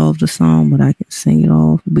title of the song, but I can sing it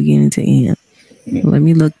all from beginning to end. Let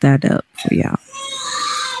me look that up for y'all.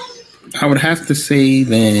 I would have to say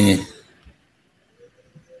that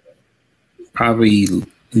probably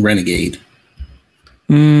Renegade.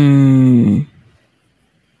 Yep.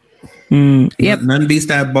 Nothing beats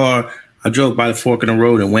that bar. I drove by the fork in the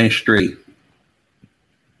road and went straight.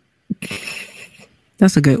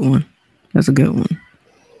 That's a good one.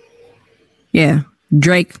 Yeah.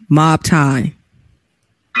 Drake, Mob Tie.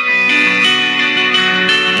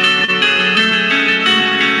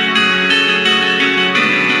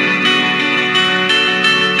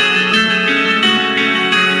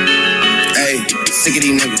 Hey, sick of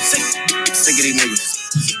these niggas.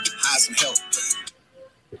 Hide some help.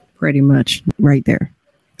 Pretty much right there.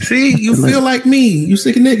 See, you feel like me. You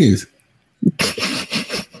sick of niggas.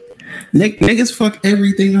 Niggas fuck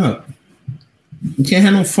everything up. You can't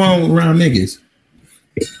have no fun around niggas.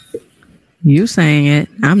 You saying it.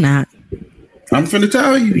 I'm not. I'm finna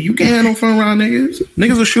tell you. You can't have no fun around niggas.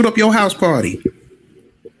 Niggas will shoot up your house party.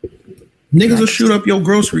 Niggas will shoot up your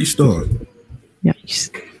grocery store. Yikes.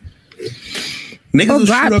 Niggas will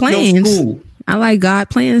shoot up your school. I like God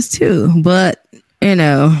Plans too. But, you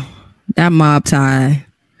know, that Mob Tie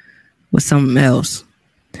was something else.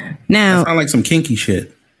 Now. That sound like some kinky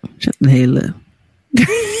shit. Shut the hell up.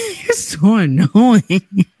 You're so annoying.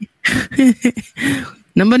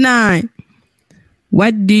 Number 9.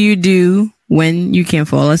 What do you do when you can't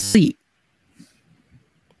fall asleep?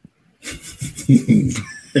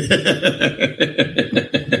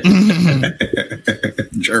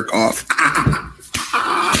 Jerk off.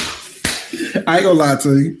 I ain't gonna lie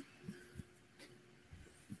to you.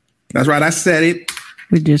 That's right. I said it.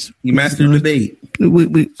 You mastered the debate.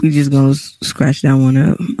 We just gonna scratch that one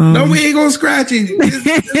up. No, we ain't gonna scratch it. Just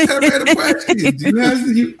have a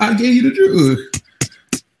question. I gave you the truth.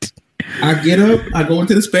 I get up, I go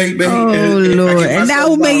into the space, baby. And Lord, and that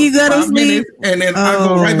will make you go to sleep. And then I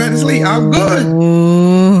go right back to sleep. I'm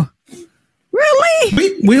good.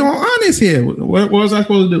 Really? We all honest here. What was I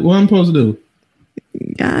supposed to do? What I'm supposed to do?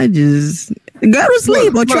 I just go to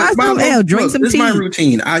sleep or try something else. Drink some tea. This is my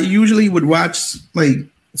routine. I usually would watch like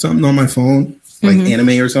something on my phone, like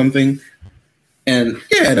anime or something. And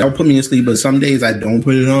yeah, that'll put me to sleep. But some days I don't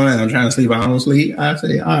put it on and I'm trying to sleep. I don't sleep. I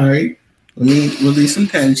say, all right, let me release some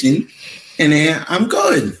tension. And then I'm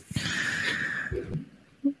good.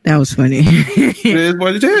 That was funny. It is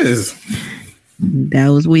what it is. That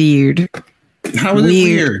was weird. How is it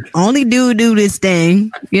weird? Only dude do this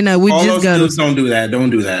thing. You know, we all just those dudes don't do that. Don't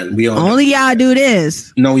do that. We all only y'all do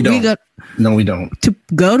this. No, we don't. No, we don't. To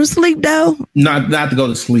go to sleep though? Not to go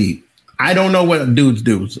to sleep. I don't know what dudes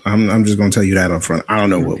do. I'm just gonna tell you that up front. I don't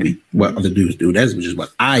know what other dudes do. That's just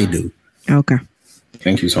what I do. Okay.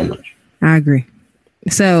 Thank you so much. I agree.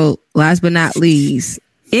 So last but not least,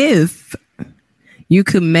 if you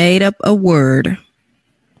could made up a word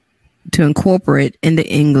to incorporate in the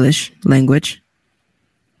English language,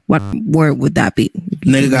 what word would that be?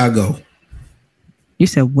 Nigga gotta go. You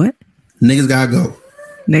said what? Niggas gotta go.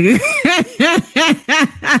 Nigga.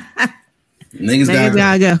 Niggas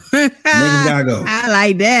gotta go. Niggas gotta go. I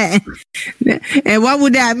like that. And what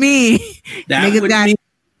would that mean? That would mean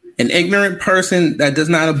an ignorant person that does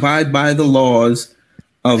not abide by the laws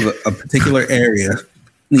of a particular area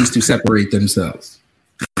needs to separate themselves.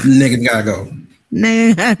 Niggas gotta go.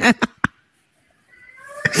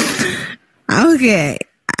 Okay.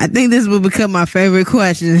 I think this will become my favorite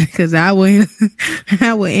question because I will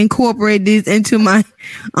incorporate this into my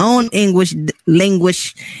own English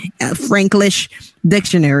language, Franglish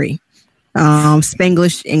dictionary,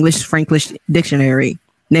 Spanglish, English, Franglish dictionary.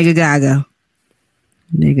 Nigga gaga.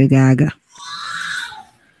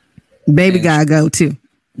 Baby gotta go too.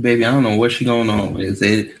 Baby, I don't know what she going on. Is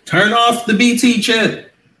it turn off the BT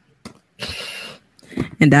chip?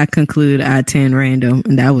 And that concluded our 10 random,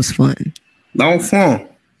 and that was fun. No fun.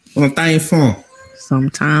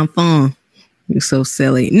 Sometime fun. You're so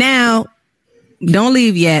silly. Now, don't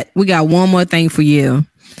leave yet. We got one more thing for you.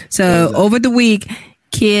 So over the week,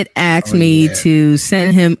 Kid asked me to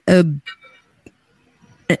send him an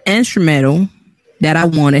instrumental that I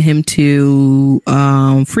wanted him to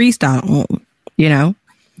freestyle on, you know,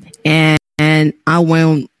 and I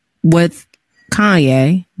went with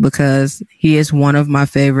Kanye because he is one of my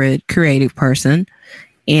favorite creative person,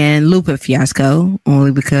 and Lupe Fiasco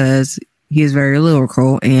only because he is very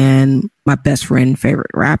lyrical and my best friend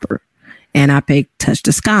favorite rapper. And I picked Touch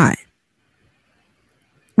the Sky.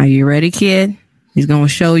 Are you ready, kid? He's gonna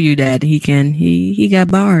show you that he got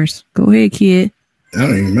bars. Go ahead, kid. I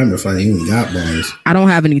don't even remember if I even got bars. I don't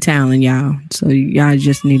have any talent, y'all. So y'all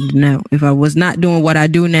just need to know. If I was not doing what I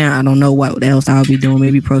do now, I don't know what else I'll be doing.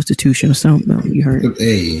 Maybe prostitution or something. You heard?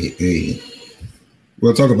 Hey.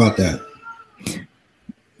 We'll talk about that.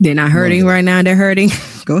 They're not hurting right now. They're hurting.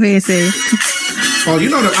 Go ahead, say it. Oh, you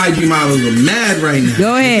know the IG models are mad right now.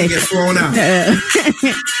 Go ahead. They get thrown out.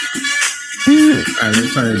 All right,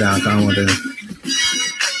 let's turn it down. I don't want to.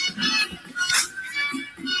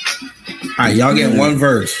 All right, y'all get one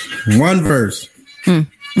verse. One verse. All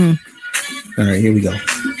right, here we go.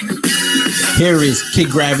 Here is Kid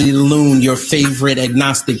Gravity the Loon, your favorite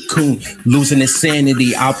agnostic coon. Losing his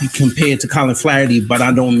sanity, I'll be compared to Colin Flaherty, but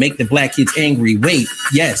I don't make the black kids angry. Wait,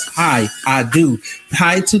 yes, I do.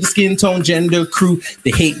 Hi to the skin tone gender crew.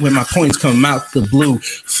 They hate when my points come out the blue.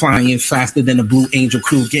 Flying faster than a Blue Angel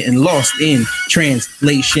crew. Getting lost in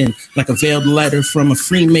translation like a veiled letter from a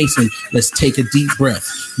Freemason. Let's take a deep breath.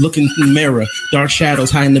 Look in the mirror. Dark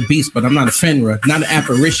shadows hiding the beast, but I'm not a Fenrir. Not an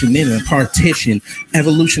apparition in a partition.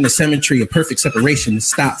 Evolution of symmetry, a perfect separation.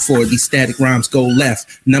 Stop for these static rhymes go left.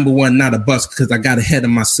 Number one, not a bust because I got ahead of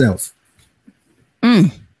myself.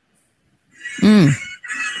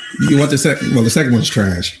 You want the second? Well, the second one's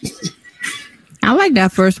trash. I like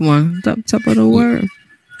that first one. Top of the word.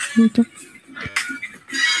 All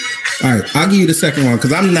right, I'll give you the second one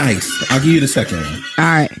because I'm nice. I'll give you the second one. All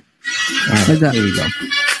right. Here we go.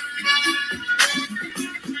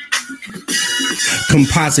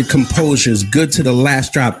 Composite composures, good to the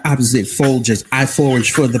last drop, opposite Folgers. I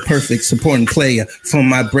forage for the perfect supporting player. For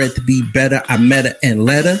my bread to be better, I met her and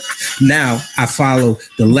let her. Now I follow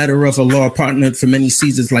the letter of a law, partnered for many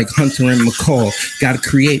seasons like Hunter and McCall. Gotta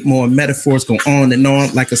create more metaphors, go on and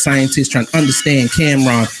on like a scientist trying to understand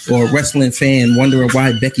Cameron, or a wrestling fan wondering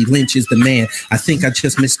why Becky Lynch is the man. I think I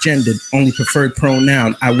just misgendered, only preferred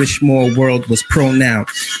pronoun. I wish more world was pronoun.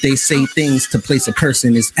 They say things to place a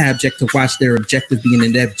person is abject to watch their objective being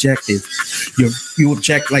an objective. You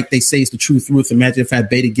object like they say it's the truth. Imagine if I had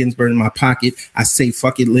Beta Ginsburg in my pocket. I say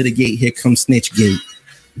fuck it, litigate. Here comes Snitchgate.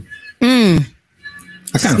 I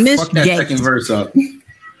kind of fucked that second verse up.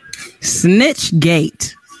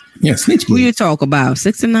 Snitchgate. Yeah, Snitchgate. Who you talk about?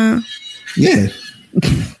 6ix9ine? Yeah.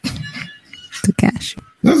 To cash.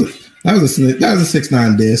 That was a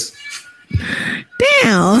 6ix9ine diss.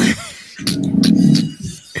 Damn.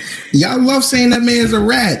 Y'all love saying that man's a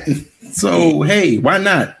rat. So, hey, why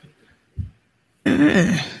not?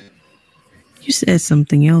 You said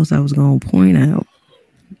something else I was going to point out.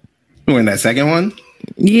 In that second one?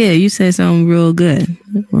 Yeah, you said something real good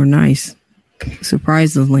or nice.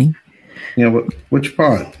 Surprisingly. Yeah, which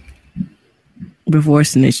part? Before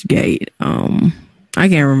Snitchgate. I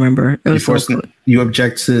can't remember. It was before you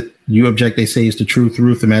object, they say it's the truth.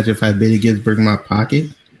 Imagine if I had Betty Ginsburg in my pocket.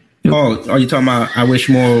 Oh, are you talking about I wish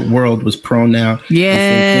more world was pronoun?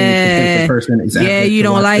 Yeah. Yeah, you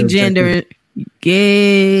don't like gender.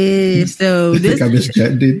 Yeah. So this I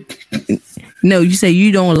misgendered. No, you say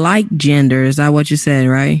you don't like gender. Is that what you said,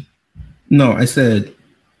 right? No, I said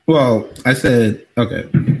okay.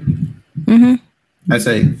 I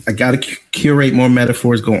say I gotta curate more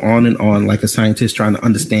metaphors, go on and on like a scientist trying to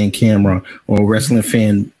understand Cameron, or a wrestling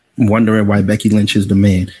fan wondering why Becky Lynch is the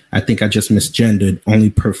man. I think I just misgendered, only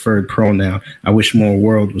preferred pronoun. I wish more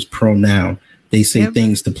world was pronoun. They say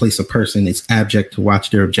things to place a person. It's abject to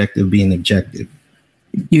watch their objective being objective.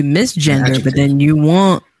 You misgender, but then you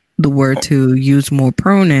want the word to use more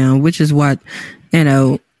pronoun, which is what,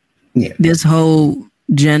 this whole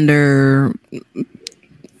gender,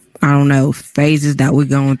 I don't know, phases that we're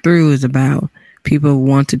going through is about. People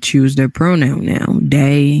want to choose their pronoun now.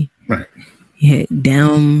 They, right.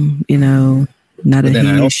 Them, not a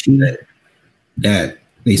he, she. That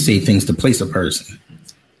they say things to place a person.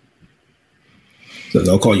 So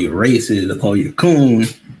they'll call you racist, they'll call you a coon.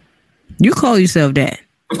 You call yourself that?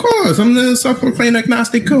 Of course, I'm the self-proclaimed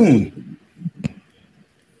agnostic coon.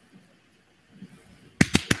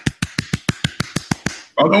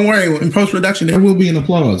 Oh, don't worry. In post-production, there will be an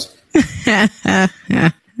applause.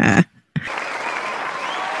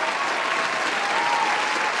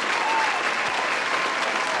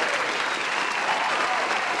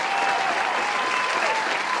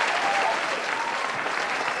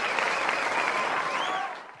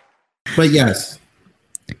 But yes.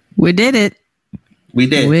 We did it. We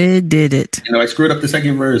did. We did it. I screwed up the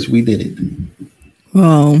second verse. We did it.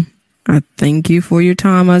 Well, I thank you for your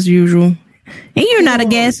time as usual. And you're not a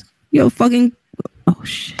guest. You're a fucking Oh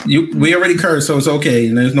shit! We already cursed, so it's okay.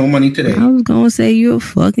 And there's no money today. I was gonna say you're a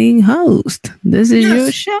fucking host. This is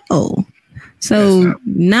your show. So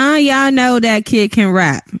now y'all know that kid can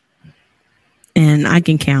rap, and I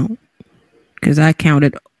can count because I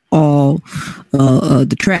counted all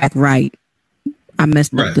the track right. I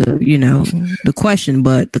messed up the question,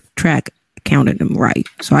 but the track counted them right.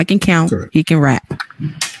 So I can count. Correct. He can rap,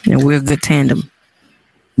 and we're a good tandem.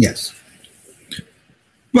 Yes,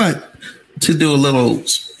 but to do a little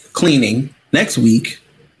cleaning next week,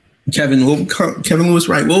 Kevin Lewis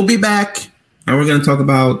Wright will be back, and we're going to talk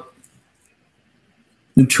about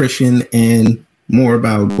nutrition and more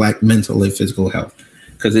about Black mental and physical health,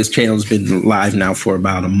 because this channel's been live now for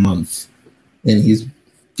about a month and he's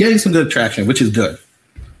getting some good traction, which is good.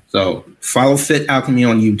 So follow Fit Alchemy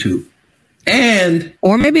on YouTube.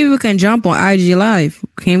 Or maybe we can jump on IG Live.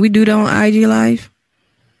 Can we do that on IG Live?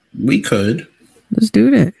 We could. Let's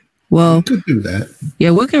do that. Well, we could do that.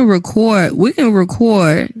 Yeah, we can record.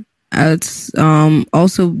 It's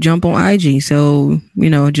also jump on IG. So,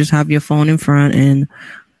 just have your phone in front and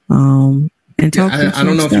talk. Yeah, I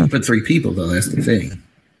don't know if you put 3 people though. That's the thing.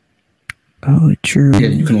 Oh, true. Yeah,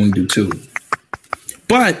 you can only do 2.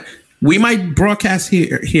 But we might broadcast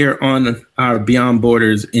here on our Beyond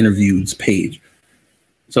Borders interviews page.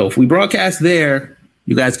 So if we broadcast there,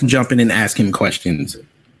 you guys can jump in and ask him questions.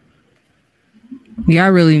 Yeah, I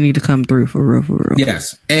really need to come through for real.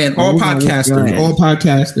 Yes. And all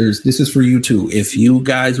podcasters, this is for you too. If you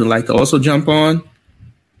guys would like to also jump on,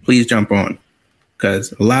 please jump on.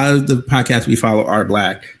 Because a lot of the podcasts we follow are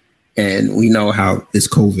Black, and we know how this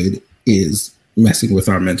COVID is messing with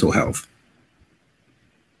our mental health.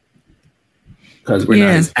 Because we're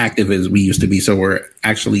not as active as we used to be. So we're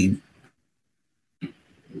actually, I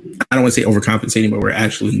don't want to say overcompensating, but we're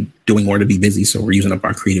actually doing more to be busy. So we're using up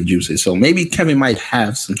our creative juices. So maybe Kevin might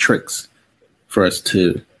have some tricks for us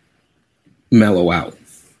to mellow out.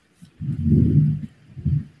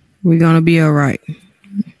 We're going to be all right.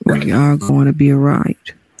 We are going to be all right.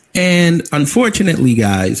 And unfortunately,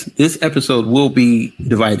 guys, this episode will be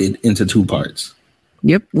divided into 2 parts.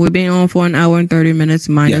 Yep. We've been on for an hour and 30 minutes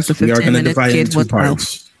minus the 15 minutes. We are going to divide it into 2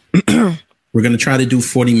 parts. We're going to try to do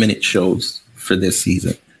 40-minute shows for this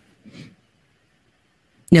season.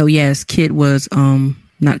 No, yes, Kid was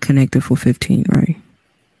not connected for 15, right?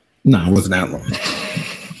 No, it wasn't that long.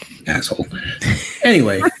 Asshole.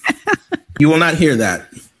 Anyway, you will not hear that.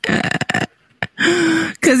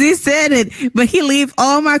 Because he said it, but he leave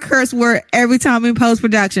all my curse word every time in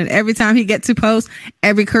post-production. Every time he gets to post,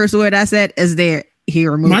 every curse word I said is there. He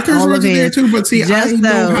removed my curse words are there too, but see,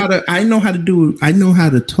 I know how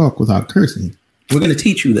to talk without cursing. We're going to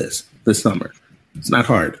teach you this summer. It's not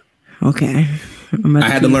hard. Okay. I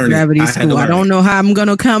had to learn gravity school. I don't know how I'm going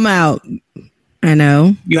to come out. I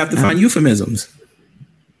know. You have to find euphemisms.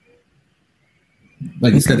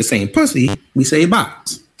 Like instead of saying pussy, we say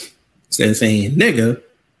box. Instead of saying nigga,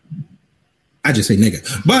 I just say nigga.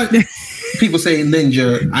 But people say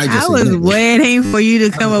ninja, I was waiting for you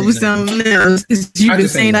to come up with something else. You've been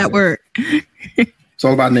saying that word. It's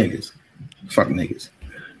all about niggas. Fuck niggas.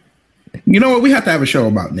 You know what? We have to have a show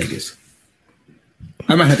about niggas.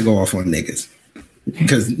 I might have to go off on niggas.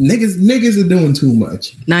 Because niggas are doing too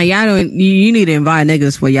much. Now you need to invite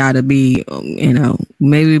niggas for y'all to be,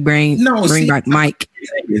 maybe bring back Mike.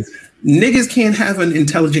 Niggas can't have an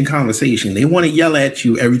intelligent conversation. They want to yell at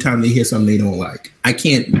you every time they hear something they don't like.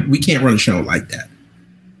 We can't run a show like that.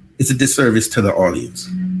 It's a disservice to the audience.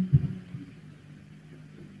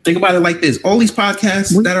 Think about it like this. All these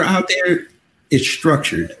podcasts that are out there, it's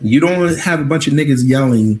structured. You don't have a bunch of niggas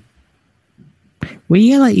yelling. We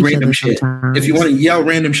yell at each other shit. Sometimes. If you want to yell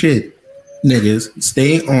random shit, niggas,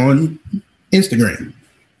 stay on Instagram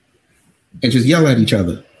and just yell at each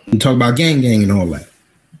other and talk about gang and all that.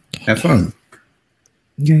 Have fun.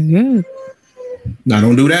 Yeah. Now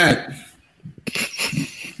don't do that.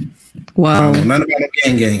 Wow. I don't know nothing about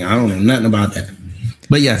no gang. I don't know nothing about that.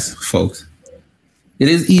 But yes, folks, it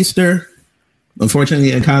is Easter.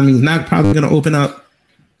 Unfortunately, the economy is not probably going to open up.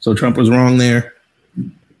 So Trump was wrong there.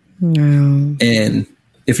 No. And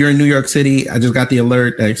if you're in New York City, I just got the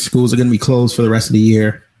alert that schools are going to be closed for the rest of the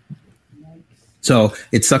year. So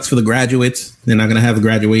it sucks for the graduates. They're not going to have a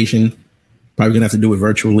graduation. Probably going to have to do it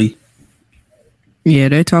virtually. Yeah,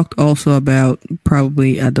 they talked also about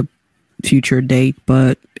probably at the future date.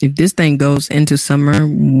 But if this thing goes into summer,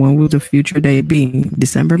 when will the future date be?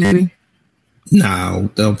 December, maybe?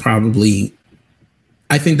 No,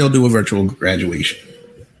 I think they'll do a virtual graduation.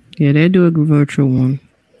 Yeah, they do a virtual one.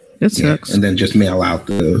 That sucks. And then just mail out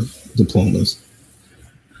the diplomas.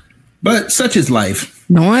 But such is life.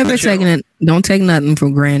 Don't take nothing for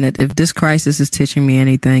granted. If this crisis is teaching me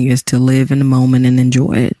anything, is to live in the moment and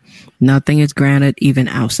enjoy it. Nothing is granted, even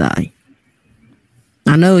outside.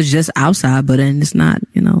 I know it's just outside, but then it's not.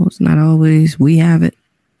 It's not always we have it.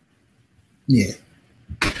 Yeah.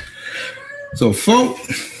 So, folk,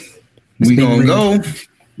 we gonna go.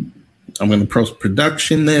 I'm gonna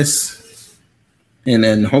post-production this, and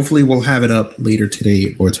then hopefully we'll have it up later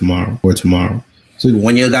today or tomorrow. So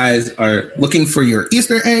when you guys are looking for your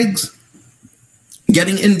Easter eggs,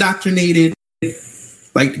 getting indoctrinated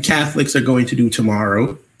like the Catholics are going to do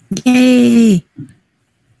tomorrow, yay!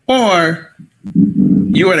 Or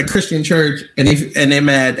you're at a Christian church and they're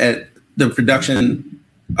mad at the production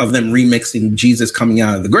of them remixing Jesus coming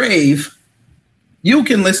out of the grave, you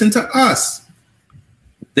can listen to us.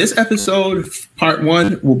 This episode, part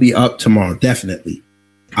 1, will be up tomorrow, definitely.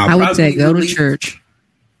 I would say go to church.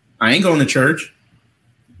 I ain't going to church.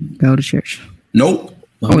 Go to church. Nope.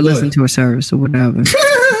 Or listen to a service or whatever.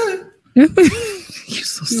 You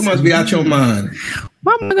must be out your mind.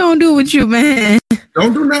 What am I going to do with you, man?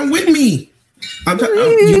 Don't do nothing with me.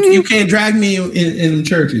 You can't drag me in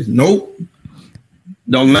churches. Nope.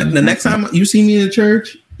 Don't let the next time you see me in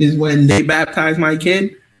church is when they baptize my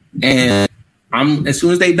kid, and as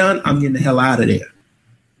soon as they done, I'm getting the hell out of there.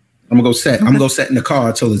 I'm gonna go sit in the car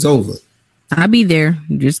until it's over. I'll be there.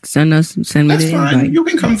 Just send me That's the fine. invite. You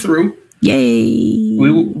can come through. Yay!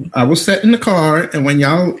 I will sit in the car, and when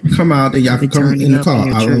y'all come out, then y'all can come in the car.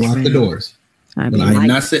 I will lock the doors. But I'm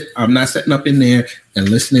not sitting up in there and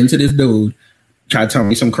listening to this dude try to tell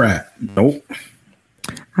me some crap. Nope.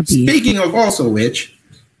 Speaking of also which,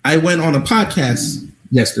 I went on a podcast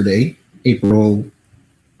yesterday, April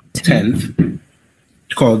 10th,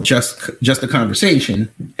 called Just a Conversation,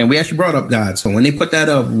 and we actually brought up God. So when they put that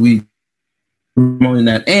up, we promoting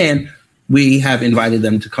that, and we have invited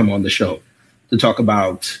them to come on the show to talk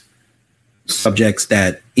about subjects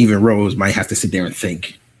that even Rose might have to sit there and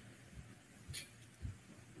think.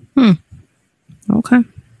 Okay.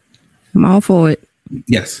 I'm all for it.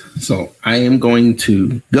 Yes. So I am going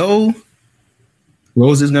to go.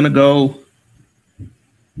 Rose is going to go.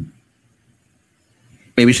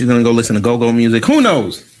 Maybe she's going to go listen to go-go music. Who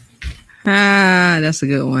knows? That's a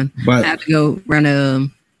good one. But I have to go run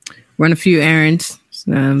a few errands.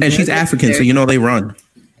 And she's African, so they run.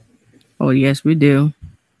 Oh, yes, we do.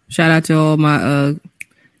 Shout out to all my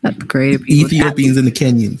not the creative people, Ethiopians and the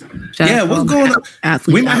Kenyans. What's going on?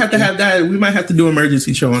 We might have to have that. We might have to do an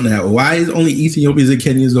emergency show on that. Why is only Ethiopians and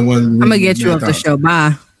Kenyans the ones? I'm gonna get you off the show.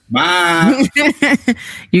 Bye. Bye.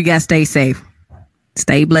 You guys stay safe.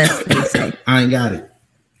 Stay blessed. Stay safe. I ain't got it.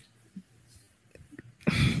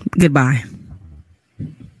 Goodbye.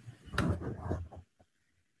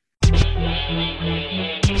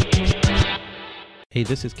 Hey,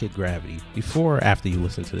 this is Kid Gravity. Before or after you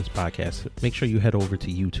listen to this podcast, make sure you head over to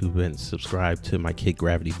YouTube and subscribe to my Kid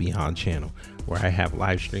Gravity Beyond channel, where I have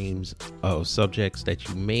live streams of subjects that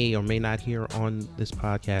you may or may not hear on this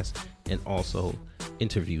podcast, and also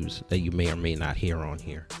interviews that you may or may not hear on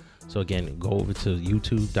here. So again, go over to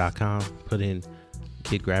youtube.com, put in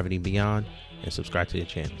Kid Gravity Beyond, and subscribe to the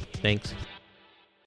channel. Thanks.